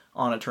alternates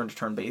on a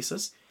turn-to-turn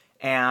basis.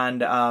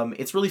 And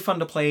it's really fun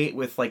to play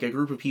with like a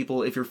group of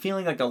people. If you're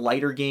feeling like a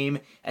lighter game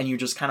and you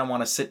just kind of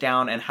want to sit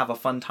down and have a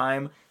fun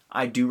time,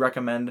 I do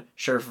recommend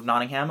Sheriff of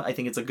Nottingham. I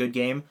think it's a good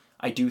game.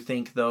 I do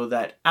think, though,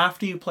 that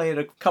after you play it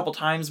a couple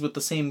times with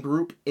the same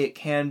group, it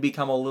can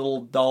become a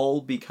little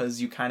dull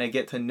because you kind of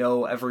get to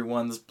know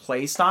everyone's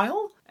play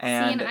style.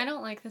 And I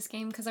don't like this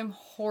game because I'm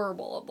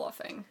horrible at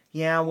bluffing.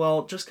 Yeah,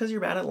 well, just because you're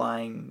bad at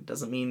lying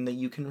doesn't mean that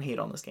you can hate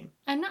on this game.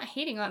 I'm not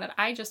hating on it.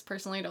 I just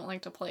personally don't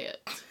like to play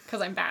it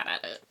because I'm bad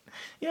at it.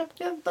 Yeah,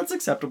 that's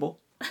acceptable.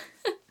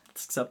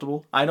 It's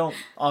acceptable. I don't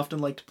often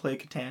like to play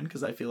Catan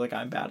because I feel like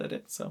I'm bad at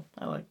it, so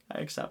I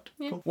accept.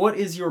 Yeah. Cool. What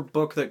is your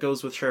book that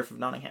goes with Sheriff of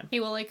Nottingham?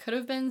 Hey, well, it could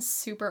have been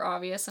super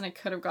obvious and I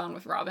could have gone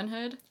with Robin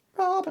Hood.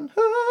 Robin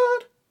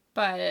Hood!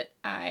 But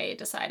I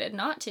decided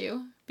not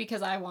to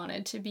because I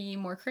wanted to be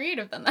more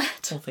creative than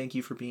that. Well, thank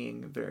you for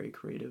being very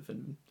creative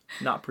and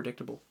not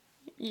predictable.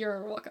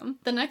 You're welcome.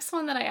 The next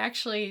one that I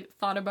actually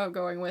thought about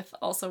going with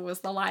also was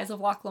The Lies of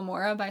Locke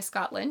Lamora by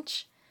Scott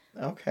Lynch.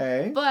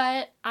 Okay.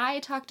 But I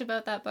talked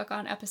about that book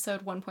on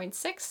episode 1.6,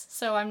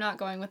 so I'm not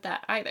going with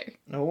that either.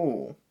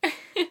 Oh.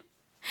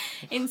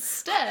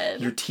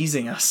 Instead... You're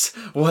teasing us.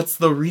 What's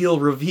the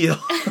real reveal?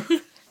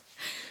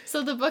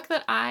 So the book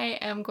that I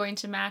am going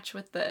to match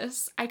with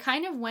this, I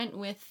kind of went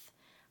with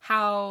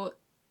how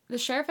the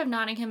Sheriff of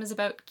Nottingham is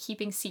about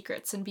keeping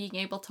secrets and being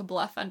able to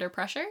bluff under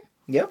pressure.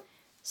 Yep.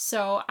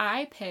 So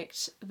I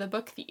picked The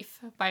Book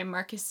Thief by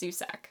Marcus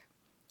Zusak.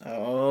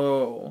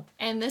 Oh.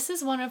 And this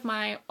is one of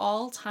my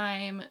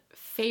all-time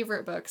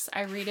favorite books.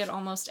 I read it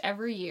almost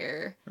every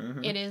year.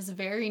 Mm-hmm. It is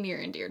very near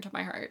and dear to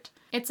my heart.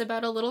 It's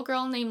about a little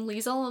girl named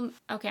Liesel.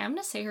 Okay, I'm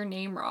going to say her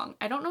name wrong.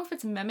 I don't know if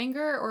it's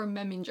Meminger or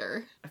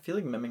Meminger. I feel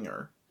like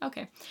Meminger.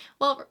 Okay.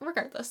 Well,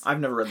 regardless. I've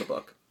never read the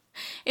book.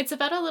 It's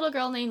about a little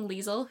girl named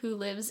Liesel who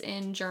lives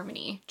in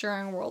Germany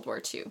during World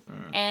War II.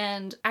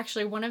 And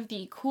actually, one of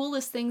the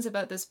coolest things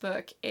about this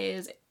book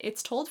is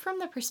it's told from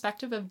the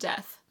perspective of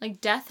death.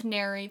 Like, death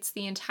narrates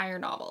the entire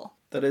novel.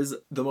 That is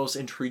the most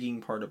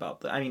intriguing part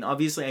about that. I mean,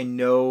 obviously I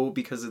know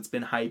because it's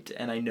been hyped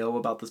and I know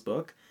about this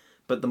book,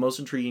 but the most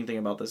intriguing thing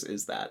about this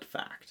is that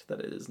fact that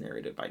it is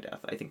narrated by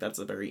death. I think that's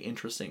a very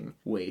interesting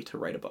way to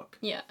write a book.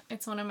 Yeah,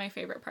 it's one of my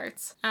favorite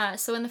parts.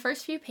 So in the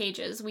first few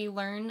pages, we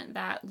learn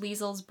that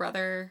Liesel's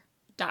brother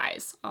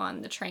dies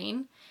on the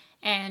train,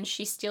 and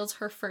she steals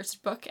her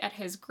first book at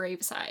his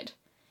graveside.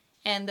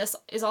 And this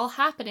is all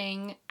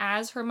happening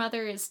as her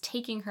mother is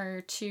taking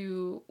her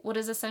to what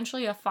is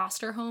essentially a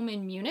foster home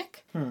in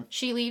Munich.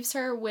 She leaves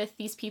her with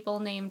these people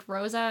named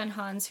Rosa and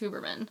Hans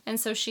Huberman. And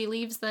so she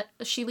leaves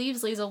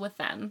Liesel with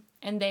them,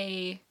 and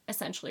they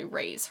essentially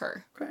raise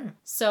her. Okay.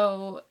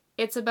 So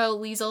it's about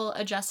Liesel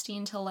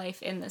adjusting to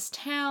life in this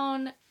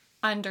town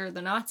under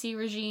the Nazi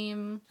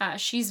regime.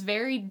 She's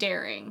very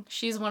daring.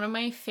 She's one of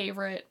my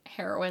favorite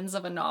heroines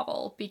of a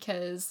novel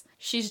because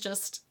she's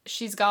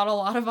got a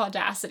lot of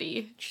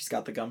audacity. She's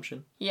got the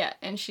gumption. Yeah,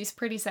 and she's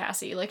pretty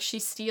sassy. Like, she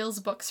steals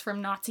books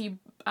from Nazi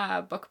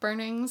book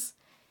burnings,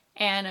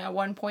 and at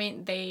one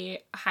point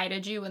they hide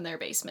a Jew in their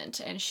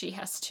basement, and she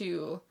has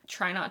to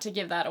try not to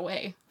give that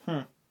away.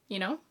 You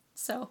know?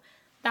 So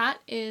that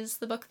is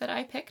the book that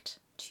I picked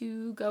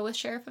to go with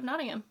Sheriff of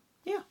Nottingham.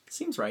 Yeah,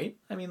 seems right.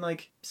 I mean,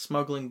 like,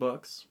 smuggling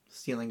books,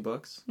 stealing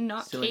books,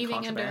 not stealing caving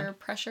contraband. Under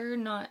pressure,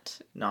 not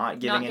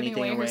giving anything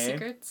away away. Her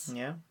secrets.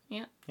 Yeah.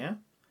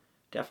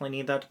 Definitely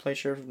need that to play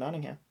Sheriff of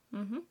Nottingham.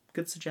 Mm-hmm.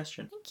 Good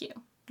suggestion. Thank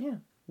you. Yeah.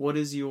 What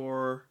is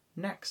your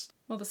next?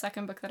 Well, the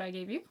second book that I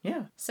gave you.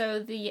 Yeah. So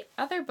the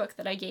other book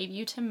that I gave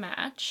you to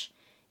match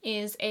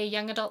is a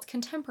young adult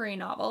contemporary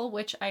novel,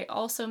 which I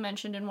also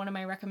mentioned in one of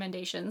my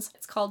recommendations.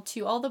 It's called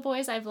To All the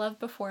Boys I've Loved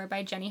Before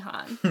by Jenny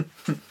Han.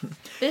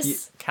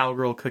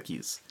 Cowgirl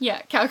Cookies.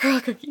 Yeah,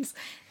 Cowgirl Cookies.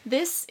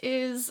 This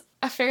is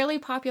a fairly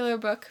popular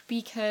book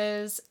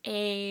because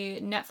a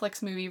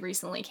Netflix movie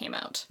recently came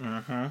out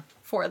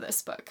for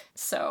this book.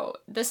 So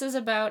this is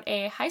about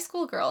a high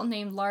school girl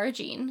named Lara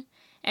Jean,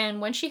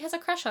 and when she has a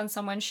crush on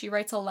someone, she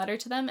writes a letter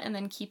to them and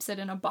then keeps it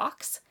in a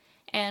box.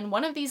 And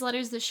one of these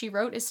letters that she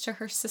wrote is to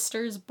her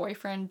sister's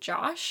boyfriend,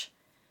 Josh,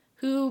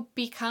 who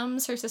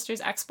becomes her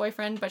sister's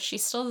ex-boyfriend, but she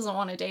still doesn't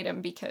want to date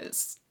him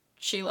because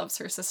she loves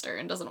her sister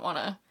and doesn't want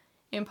to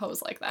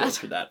impose like that. Go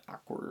through that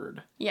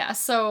awkward. Yeah,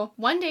 so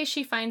one day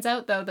she finds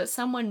out, though, that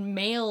someone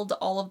mailed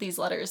all of these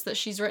letters that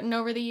she's written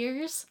over the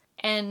years.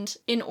 And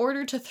in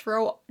order to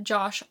throw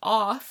Josh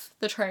off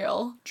the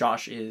trail...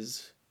 Josh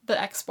is... the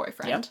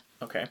ex-boyfriend. Yep.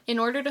 Okay. In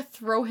order to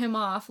throw him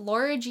off,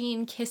 Lara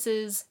Jean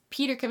kisses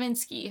Peter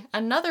Kavinsky,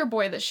 another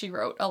boy that she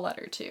wrote a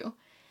letter to.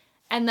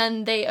 And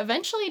then they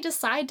eventually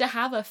decide to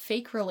have a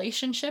fake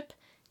relationship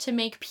to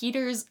make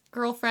Peter's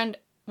girlfriend,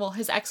 well,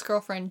 his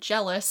ex-girlfriend,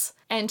 jealous,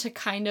 and to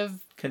kind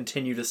of...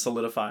 continue to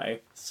solidify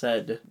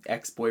said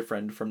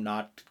ex-boyfriend from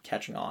not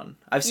catching on.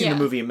 I've seen the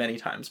movie many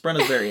times.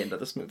 Brenna's very into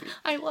this movie.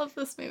 I love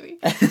this movie.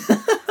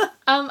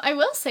 I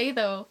will say,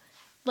 though,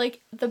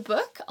 like, the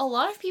book, a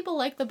lot of people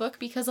like the book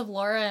because of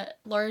Lara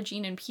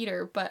Jean and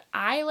Peter, but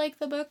I like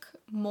the book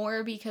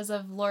more because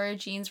of Lara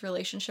Jean's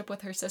relationship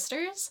with her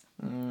sisters.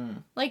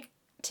 Like,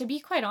 to be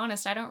quite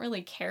honest, I don't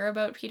really care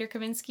about Peter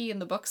Kavinsky in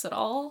the books at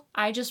all.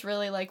 I just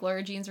really like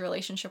Lara Jean's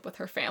relationship with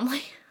her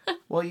family.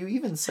 Well, you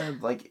even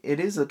said, like, it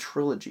is a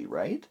trilogy,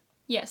 right?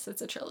 Yes,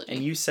 it's a trilogy.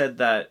 And you said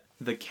that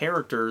the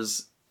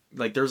characters...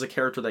 like, there's a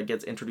character that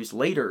gets introduced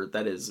later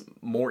that is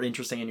more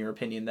interesting in your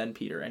opinion than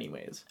Peter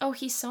anyways. Oh,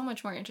 he's so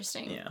much more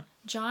interesting. Yeah.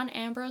 John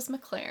Ambrose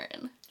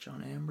McLaren.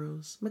 John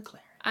Ambrose McLaren.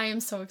 I am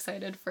so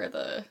excited for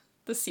the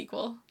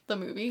sequel, the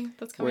movie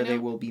that's coming out. Where they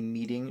out. will be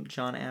meeting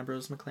John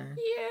Ambrose McLaren.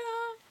 Yeah.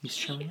 He's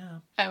showing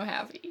up. I'm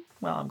happy.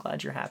 Well, I'm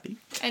glad you're happy.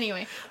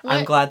 Anyway.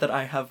 I'm glad that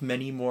I have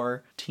many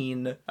more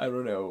teen, I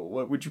don't know,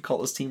 what would you call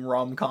this, teen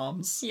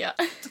rom-coms? Yeah.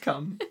 To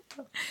come.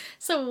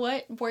 So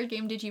what board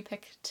game did you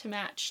pick to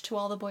match To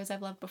All the Boys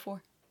I've Loved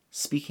Before?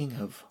 Speaking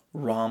of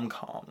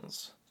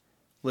rom-coms,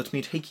 let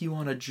me take you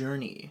on a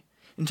journey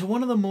into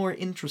one of the more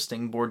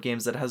interesting board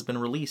games that has been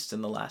released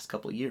in the last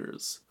couple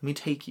years. Let me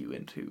take you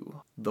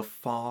into The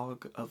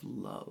Fog of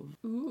Love.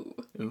 Ooh.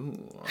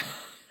 Ooh.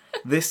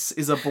 This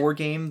is a board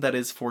game that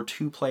is for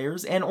 2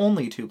 players, and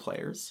only 2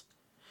 players.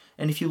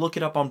 And if you look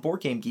it up on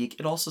Board Game Geek,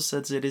 it also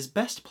says it is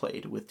best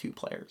played with 2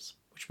 players,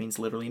 which means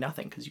literally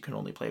nothing, because you can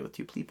only play with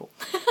 2 people.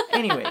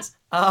 Anyways,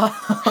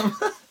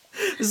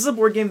 this is a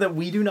board game that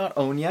we do not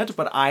own yet,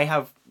 but I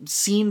have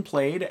seen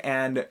played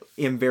and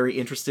am very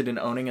interested in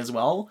owning as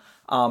well.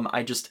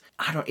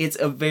 It's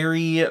a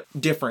very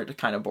different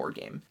kind of board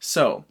game.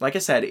 So, like I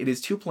said, it is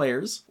 2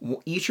 players.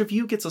 Each of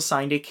you gets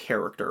assigned a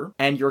character,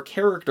 and your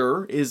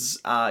character is,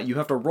 you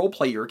have to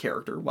roleplay your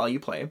character while you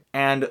play.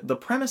 And the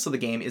premise of the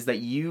game is that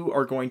you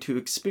are going to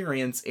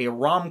experience a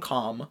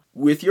rom-com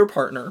with your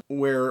partner,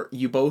 where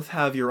you both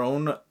have your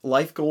own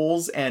life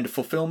goals and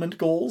fulfillment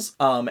goals,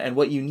 and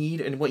what you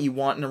need and what you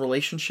want in a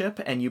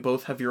relationship, and you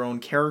both have your own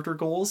character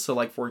goals. So,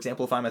 like, for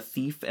example, if I'm a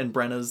thief and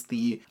Brenna's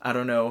the, I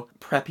don't know,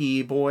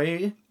 preppy boy,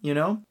 you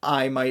know,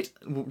 I might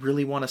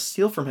really want to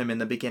steal from him in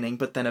the beginning,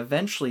 but then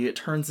eventually it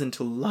turns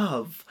into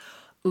love.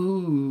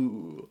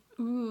 Ooh.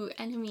 Ooh,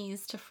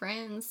 enemies to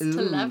friends Ooh,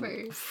 to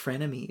lovers.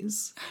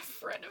 Frenemies.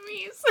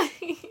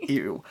 Frenemies.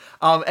 Ew.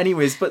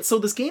 Anyways, but so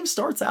this game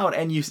starts out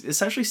and you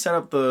essentially set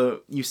up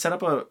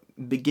a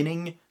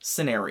beginning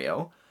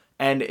scenario,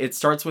 and it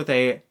starts with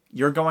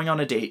you're going on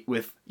a date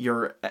with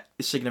your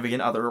significant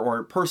other,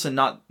 or person,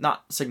 not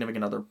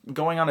significant other,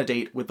 going on a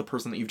date with the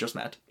person that you've just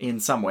met in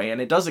some way.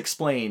 And it does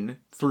explain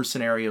through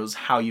scenarios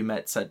how you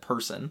met said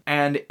person.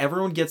 And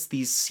everyone gets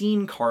these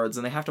scene cards,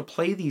 and they have to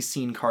play these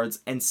scene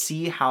cards and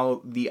see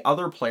how the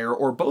other player,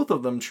 or both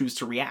of them, choose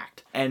to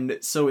react. And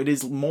so it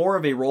is more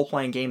of a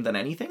role-playing game than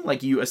anything.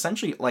 Like, you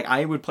essentially, like,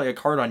 I would play a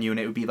card on you, and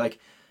it would be like,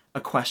 a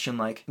question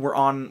like,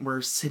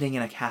 we're sitting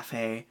in a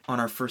cafe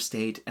on our first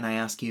date, and I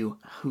ask you,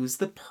 who's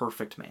the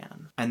perfect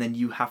man? And then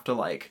you have to,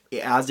 like,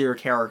 as your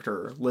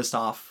character, list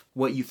off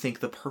what you think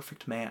the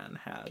perfect man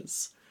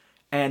has.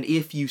 And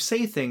if you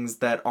say things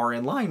that are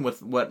in line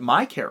with what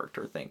my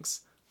character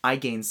thinks, I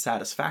gain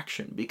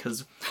satisfaction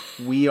because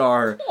we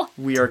are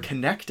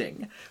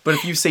connecting. But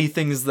if you say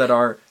things that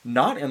are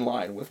not in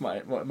line with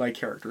what my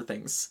character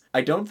thinks,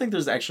 I don't think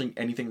there's actually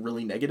anything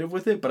really negative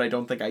with it, but I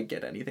don't think I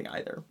get anything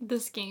either.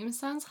 This game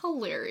sounds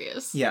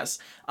hilarious. Yes.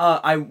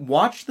 I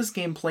watched this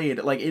game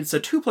played, like, it's a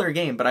 2-player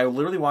game, but I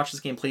literally watched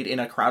this game played in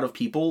a crowd of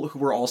people who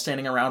were all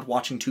standing around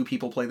watching 2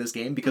 people play this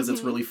game, because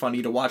it's really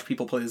funny to watch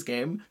people play this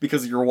game,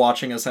 because you're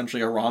watching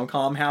essentially a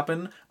rom-com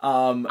happen.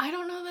 I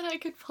don't know that I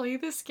could play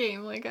this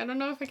game. Like, I don't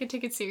know if I could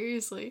take it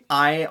seriously.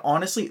 I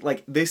honestly,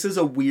 like, this is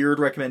a weird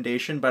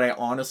recommendation, but I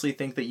honestly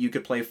think that you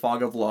could play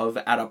Fog of Love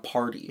at a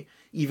party,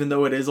 even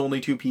though it is only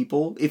 2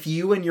 people. If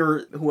you and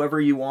your whoever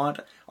you want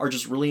are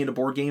just really into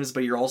board games,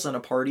 but you're also in a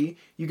party,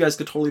 you guys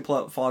could totally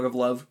play Fog of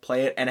Love,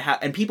 play it,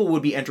 and people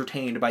would be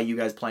entertained by you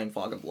guys playing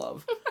Fog of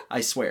Love.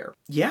 I swear.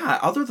 Yeah,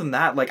 other than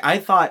that, like, I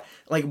thought,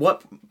 like,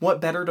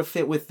 what better to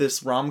fit with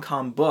this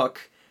rom-com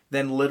book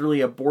than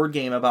literally a board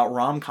game about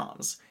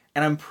rom-coms?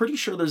 And I'm pretty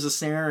sure there's a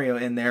scenario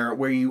in there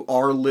where you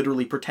are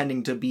literally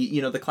pretending to be,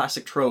 you know, the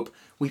classic trope,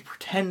 we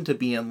pretend to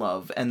be in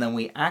love, and then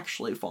we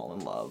actually fall in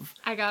love.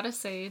 I gotta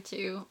say,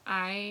 too,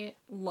 I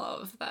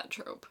love that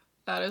trope.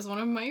 That is one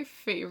of my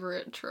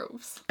favorite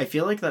tropes. I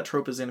feel like that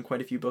trope is in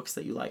quite a few books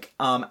that you like.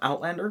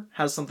 Outlander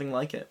has something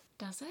like it.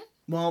 Does it?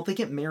 Well, they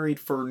get married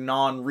for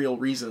non-real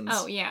reasons.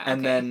 Oh, yeah, And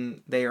okay.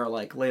 then they are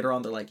like, later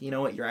on, they're like, you know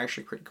what, you're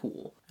actually pretty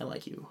cool. I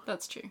like you.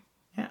 That's true.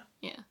 Yeah.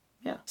 Yeah.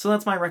 Yeah. So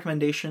that's my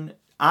recommendation.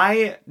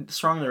 I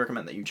strongly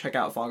recommend that you check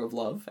out Fog of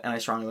Love, and I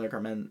strongly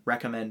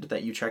recommend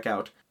that you check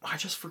out... I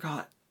just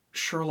forgot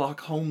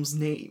Sherlock Holmes'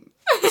 name.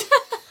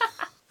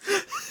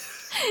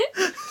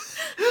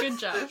 Good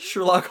job.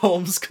 Sherlock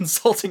Holmes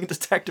Consulting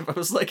Detective. I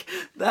was like,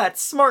 that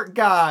smart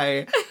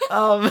guy.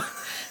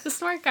 The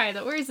smart guy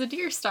that wears a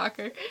deer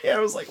stalker. Yeah, I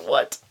was like,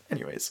 what?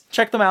 Anyways,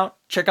 check them out.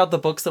 Check out the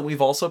books that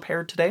we've also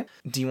paired today.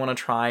 Do you want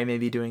to try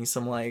maybe doing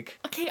some, like,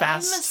 Okay,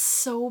 fast... I'm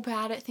so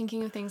bad at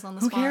thinking of things on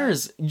the Who spot.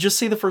 cares? Just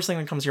say the first thing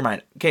that comes to your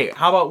mind. Okay,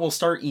 how about we'll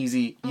start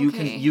easy.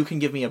 Okay. You can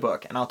give me a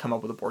book, and I'll come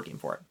up with a board game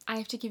for it. I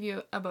have to give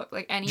you a book,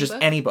 like any Just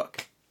book? any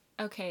book.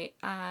 Okay,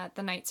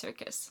 The Night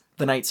Circus.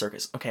 The Night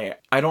Circus. Okay,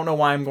 I don't know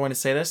why I'm going to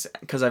say this,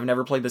 because I've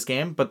never played this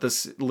game, but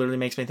this literally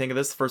makes me think of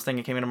this. The first thing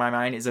that came into my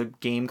mind is a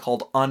game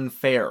called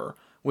Unfair,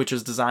 which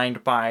is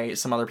designed by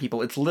some other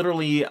people. It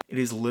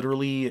is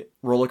literally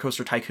Roller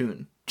Coaster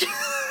Tycoon.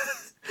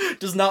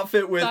 Does not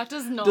fit with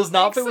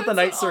the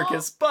Night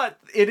Circus, but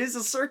it is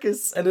a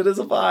circus and it is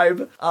a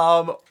vibe.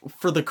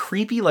 For the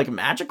creepy, like,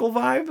 magical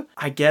vibe,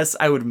 I guess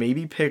I would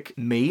maybe pick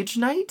Mage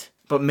Knight,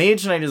 but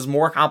Mage Knight is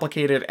more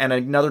complicated and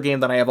another game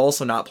that I have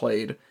also not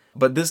played.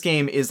 But this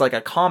game is like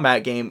a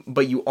combat game,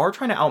 but you are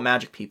trying to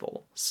out-magic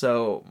people,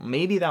 so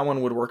maybe that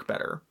one would work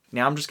better.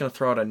 Now I'm just gonna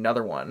throw out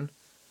another one.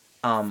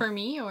 For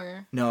me,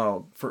 or?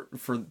 No, for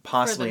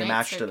possibly For a the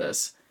match Night to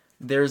this.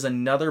 There's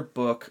another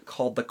book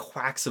called The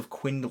Quacks of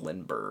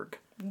Quinlanburg.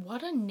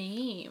 What a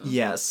name.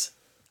 Yes.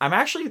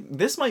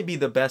 This might be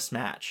the best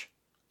match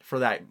for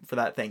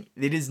that thing.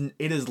 It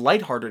is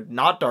lighthearted,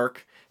 not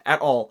dark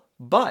at all,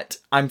 but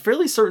I'm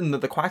fairly certain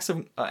that The Quacks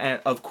of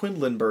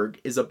Quinlanburg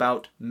is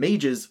about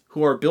mages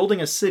who are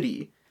building a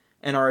city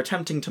and are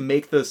attempting to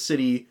make the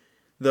city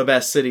the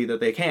best city that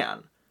they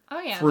can. Oh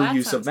yeah, for that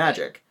use of sounds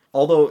magic. good.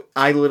 Although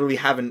I literally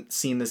haven't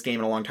seen this game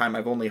in a long time.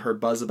 I've only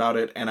heard buzz about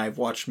it, and I've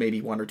watched maybe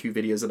 1 or 2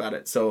 videos about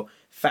it. So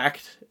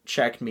fact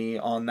check me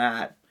on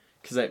that,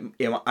 because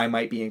I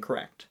might be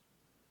incorrect.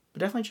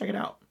 But definitely check it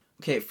out.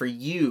 Okay, for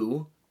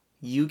you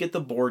get the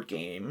board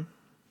game.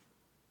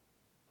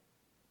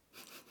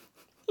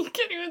 You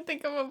can't even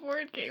think of a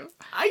board game.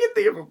 I can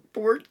think of a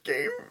board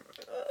game.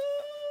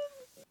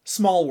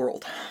 Small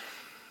World.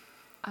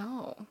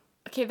 Oh.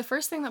 Okay, the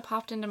first thing that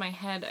popped into my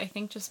head, I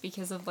think just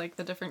because of, like,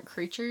 the different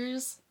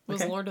creatures,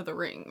 was Okay. Lord of the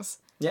Rings.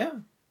 Yeah.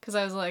 Because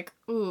I was like,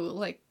 ooh,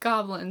 like,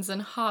 goblins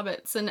and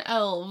hobbits and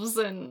elves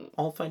and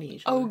All fighting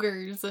each other.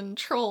 ogres and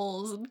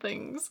trolls and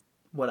things.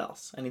 What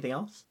else? Anything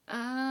else?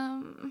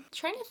 Trying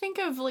to think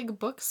of, like,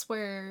 books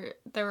where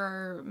there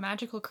are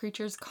magical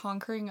creatures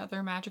conquering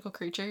other magical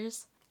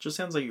creatures. Just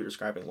sounds like you're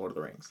describing Lord of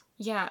the Rings.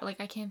 Yeah,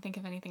 like, I can't think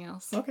of anything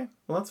else. Okay,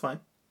 well that's fine.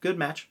 Good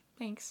match.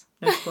 Thanks.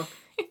 Next book.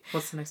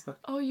 What's the next book?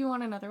 Oh, you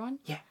want another one?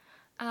 Yeah.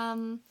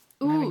 I'm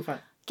Ooh, having fun.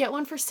 get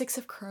one for Six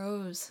of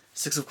Crows.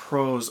 Six of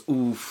Crows.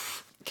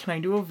 Oof. Can I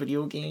do a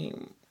video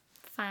game?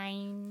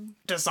 Fine.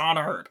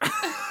 Dishonored.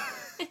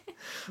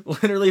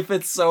 Literally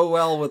fits so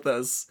well with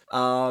this.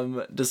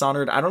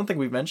 Dishonored, I don't think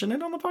we've mentioned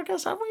it on the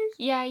podcast, have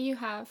we? Yeah, you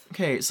have.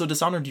 Okay, so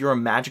Dishonored, you're a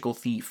magical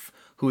thief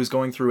who is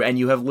going through, and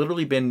you have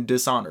literally been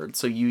dishonored.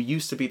 So you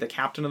used to be the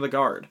captain of the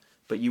guard,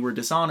 but you were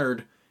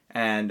dishonored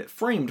and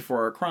framed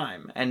for a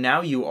crime. And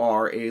now you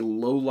are a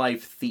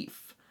low-life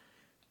thief.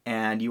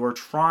 And you are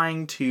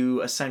trying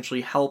to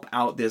essentially help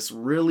out this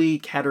really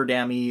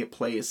Ketterdammy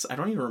place. I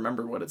don't even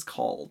remember what it's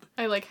called.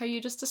 I like how you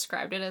just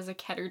described it as a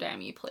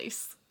Ketterdammy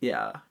place.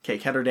 Yeah. Okay,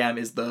 Ketterdam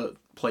is the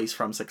place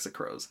from Six of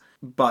Crows.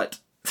 But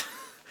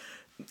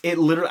it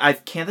literally, I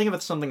can't think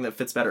of something that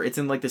fits better. It's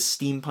in like this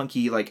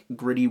steampunky, like,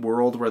 gritty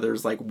world where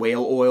there's like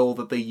whale oil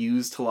that they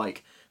use to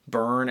like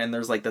burn, and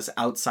there's like this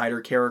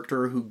outsider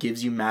character who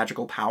gives you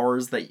magical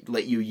powers that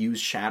let you use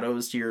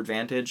shadows to your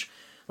advantage.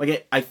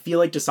 Like, I feel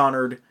like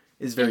Dishonored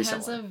is very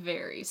similar. It has a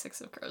very Six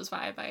of Crows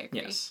vibe, I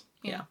agree. Yes.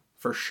 Yeah.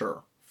 For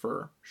sure.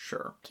 For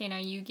sure. Okay, now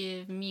you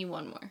give me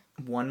one more.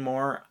 One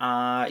more.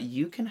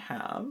 You can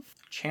have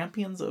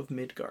Champions of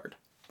Midgard.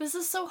 This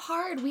is so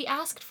hard. We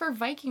asked for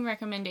Viking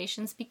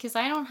recommendations because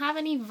I don't have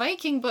any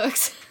Viking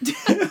books.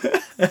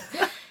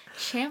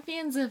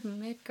 Champions of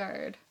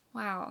Midgard.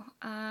 Wow.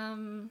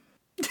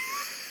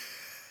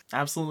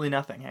 Absolutely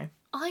nothing, hey?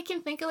 All I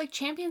can think of, like,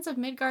 Champions of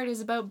Midgard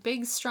is about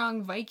big,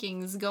 strong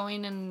Vikings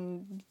going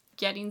and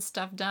getting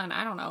stuff done.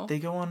 I don't know. They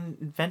go on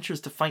adventures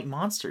to fight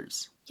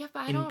monsters. Yeah,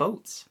 but in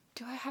boats.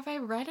 Have I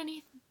read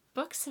any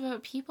books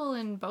about people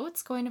in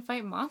boats going to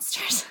fight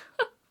monsters?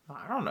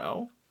 I don't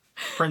know.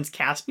 Prince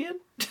Caspian?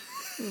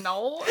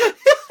 No.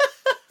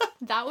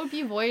 That would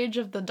be Voyage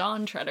of the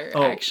Dawn Treader,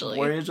 Oh, actually.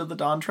 Voyage of the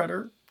Dawn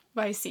Treader?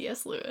 By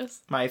C.S.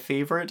 Lewis. My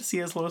favorite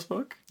C.S. Lewis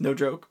book. No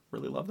joke.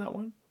 Really love that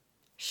one.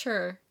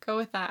 Sure, go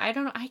with that. I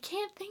don't know. I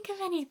can't think of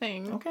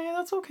anything. Okay,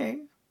 that's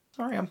okay.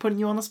 Sorry, I'm putting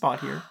you on the spot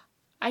here.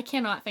 I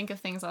cannot think of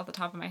things off the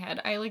top of my head.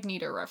 I, like,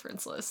 need a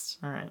reference list.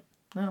 All right.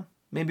 Well,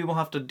 maybe we'll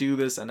have to do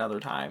this another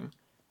time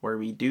where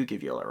we do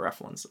give you a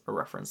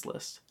reference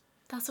list.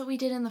 That's what we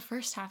did in the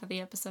first half of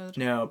the episode.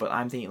 No, but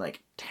I'm thinking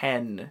like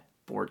 10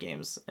 board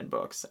games and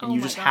books. And Oh you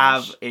my just gosh.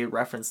 have a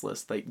reference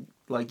list.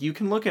 Like you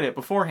can look at it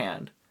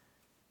beforehand,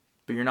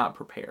 but you're not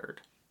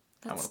prepared.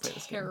 That's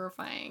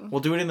terrifying.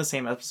 We'll do it in the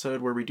same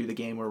episode where we do the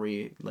game where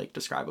we like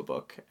describe a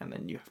book and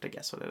then you have to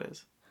guess what it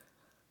is.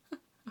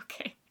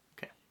 Okay.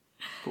 Okay.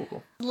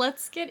 Cool.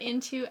 Let's get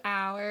into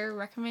our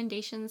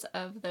recommendations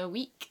of the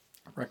week.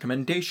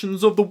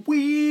 Recommendations of the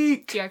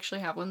week! Do you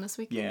actually have one this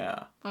week?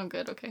 Yeah. Oh,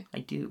 good. Okay. I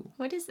do.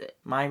 What is it?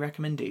 My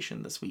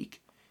recommendation this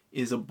week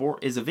is a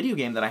video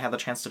game that I had the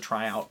chance to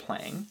try out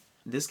playing.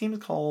 This game is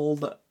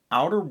called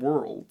Outer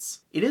Worlds.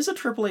 It is a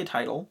AAA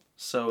title,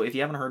 so if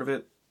you haven't heard of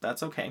it,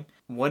 that's okay.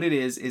 What it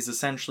is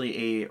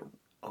essentially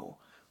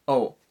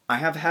I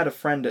have had a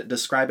friend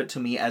describe it to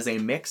me as a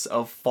mix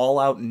of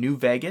Fallout New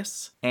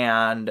Vegas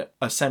and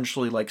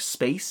essentially like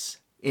space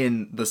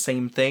in the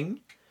same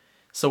thing.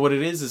 So what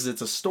it is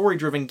it's a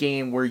story-driven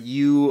game where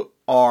you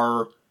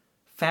are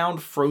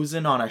found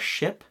frozen on a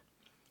ship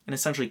and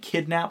essentially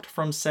kidnapped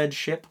from said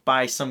ship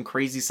by some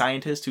crazy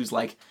scientist who's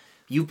like,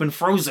 you've been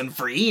frozen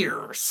for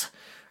years.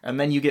 And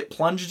then you get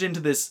plunged into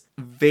this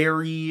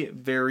very,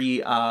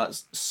 very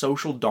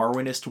social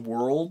Darwinist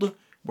world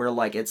where,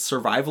 like, it's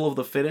survival of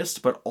the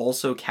fittest, but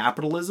also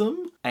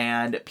capitalism.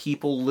 And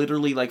people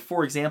literally, like,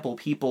 for example,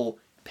 people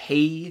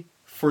pay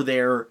for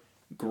their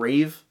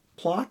grave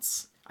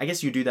plots. I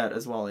guess you do that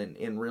as well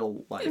in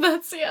real life.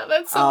 That's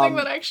something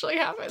that actually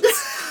happens.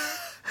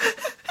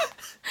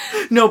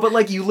 No, but,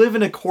 like, you live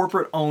in a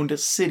corporate-owned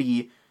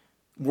city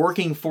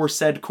working for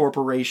said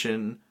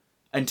corporation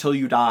until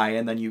you die,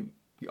 and then you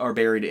are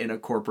buried in a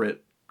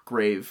corporate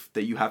grave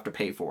that you have to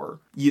pay for.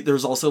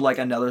 There's also like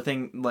another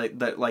thing like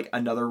that, like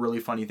another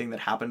really funny thing that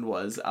happened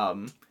was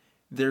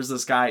there's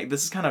this guy,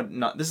 this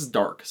is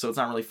dark, so it's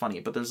not really funny,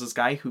 but there's this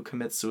guy who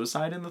commits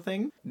suicide in the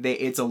thing.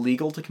 It's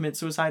illegal to commit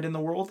suicide in the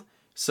world,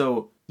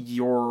 so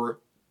your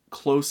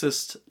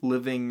closest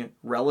living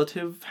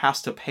relative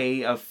has to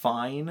pay a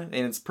fine, and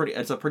it's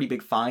a pretty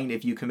big fine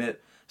if you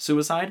commit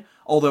suicide.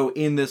 Although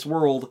in this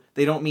world,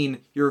 they don't mean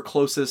your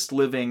closest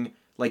living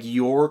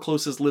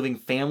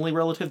family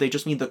relative, they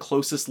just mean the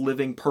closest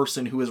living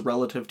person who is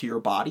relative to your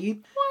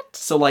body. What?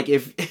 So, like,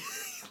 if...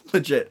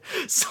 legit.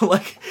 So,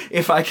 like,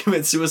 if I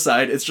commit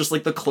suicide, it's just,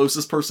 like, the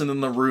closest person in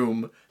the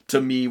room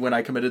to me when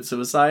I committed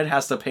suicide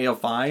has to pay a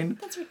fine.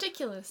 That's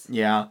ridiculous.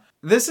 Yeah.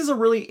 This is a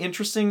really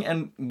interesting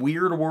and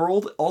weird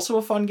world. Also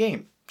a fun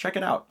game. Check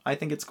it out. I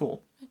think it's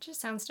cool. It just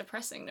sounds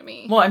depressing to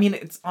me. Well, I mean,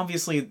 it's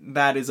obviously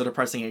that is a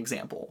depressing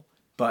example,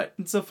 but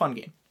it's a fun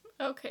game.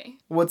 Okay.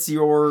 What's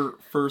your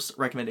first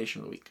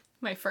recommendation of the week?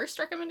 My first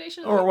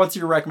recommendation? Or what's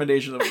your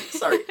recommendation of the week?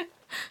 Sorry.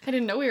 I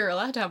didn't know we were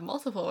allowed to have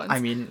multiple ones. I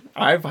mean,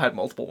 I've had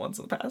multiple ones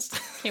in the past.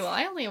 Okay, well,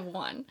 I only have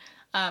one.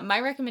 My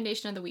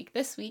recommendation of the week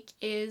this week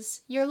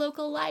is your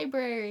local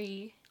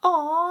library.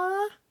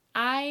 Aww.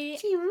 I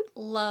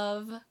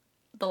love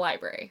the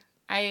library.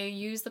 I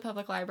use the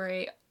public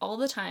library all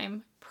the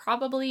time.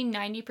 Probably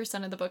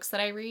 90% of the books that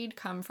I read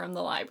come from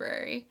the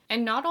library.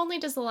 And not only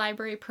does the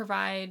library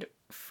provide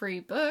free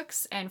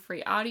books and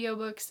free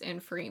audiobooks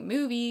and free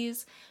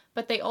movies,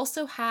 but they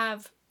also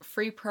have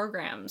free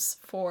programs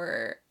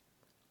for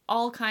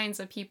all kinds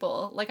of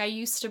people. Like, I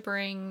used to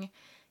bring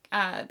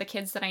the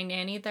kids that I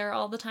nannied there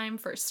all the time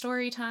for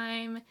story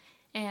time,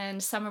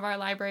 and some of our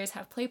libraries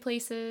have play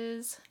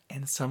places.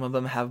 And some of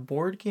them have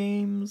board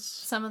games.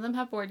 Some of them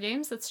have board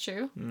games, that's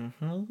true.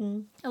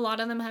 Mm-hmm. A lot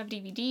of them have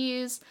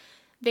DVDs.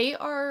 They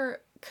are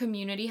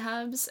community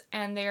hubs,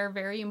 and they are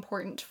very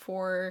important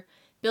for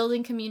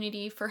building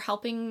community, for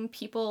helping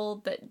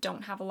people that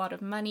don't have a lot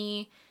of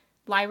money.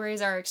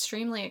 Libraries are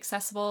extremely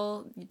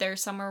accessible. They're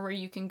somewhere where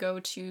you can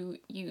go to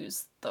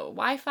use the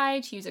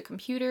Wi-Fi, to use a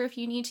computer if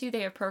you need to.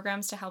 They have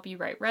programs to help you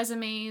write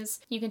resumes.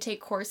 You can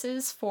take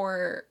courses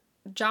for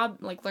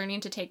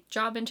learning to take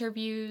job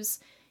interviews.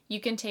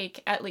 You can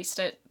take, at least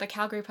at the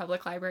Calgary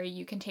Public Library,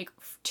 you can take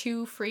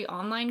 2 free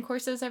online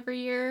courses every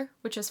year,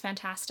 which is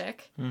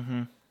fantastic.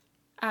 Mm-hmm.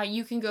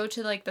 You can go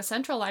to, like, the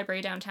Central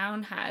Library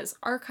downtown has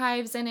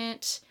archives in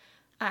it.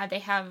 They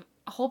have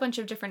a whole bunch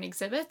of different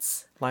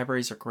exhibits.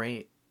 Libraries are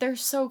great. They're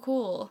so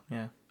cool.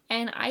 Yeah.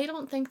 And I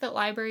don't think that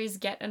libraries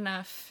get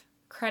enough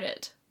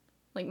credit.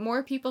 Like,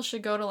 more people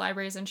should go to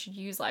libraries and should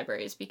use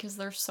libraries because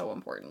they're so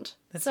important.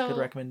 That's a good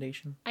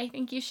recommendation. I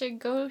think you should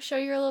go show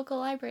your local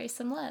library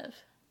some love.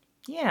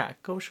 Yeah,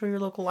 go show your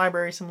local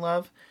library some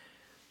love.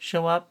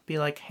 Show up, be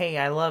like, hey,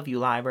 I love you,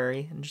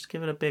 library, and just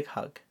give it a big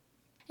hug.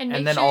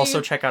 And then sure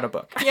also check out a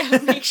book. Yeah,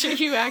 make sure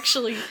you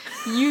actually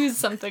use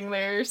something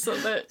there so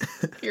that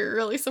you're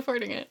really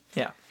supporting it.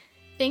 Yeah.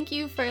 Thank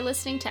you for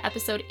listening to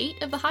episode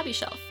 8 of The Hobby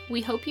Shelf.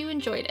 We hope you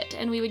enjoyed it,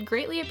 and we would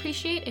greatly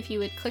appreciate if you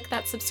would click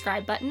that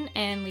subscribe button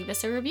and leave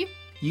us a review.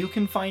 You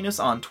can find us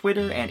on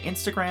Twitter and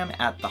Instagram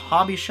at The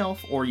Hobby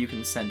Shelf, or you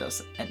can send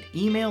us an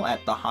email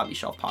at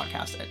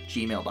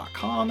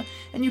thehobbyshelfpodcast@gmail.com,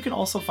 and you can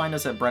also find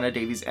us at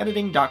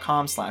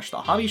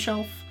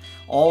brennadaviesediting.com/thehobbyshelf.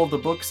 All of the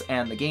books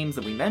and the games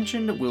that we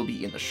mentioned will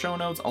be in the show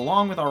notes,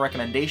 along with our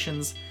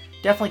recommendations.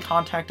 Definitely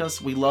contact us.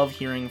 We love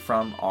hearing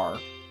from our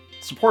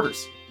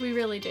supporters. We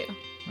really do.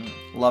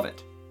 Love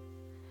it.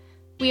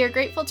 We are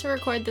grateful to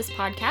record this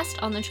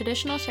podcast on the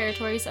traditional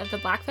territories of the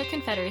Blackfoot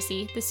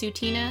Confederacy, the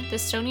Tsuut'ina, the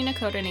Stoney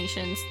Nakoda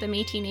Nations, the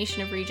Métis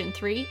Nation of Region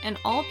 3, and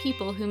all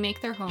people who make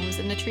their homes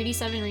in the Treaty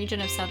 7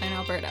 region of southern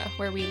Alberta,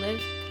 where we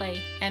live,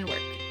 play, and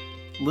work.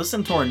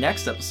 Listen to our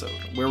next episode,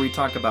 where we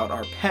talk about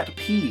our pet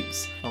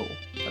peeves. Oh,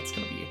 that's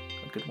going to be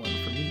a good one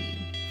for me.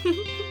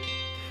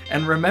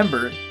 And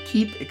remember,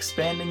 keep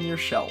expanding your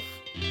shelf.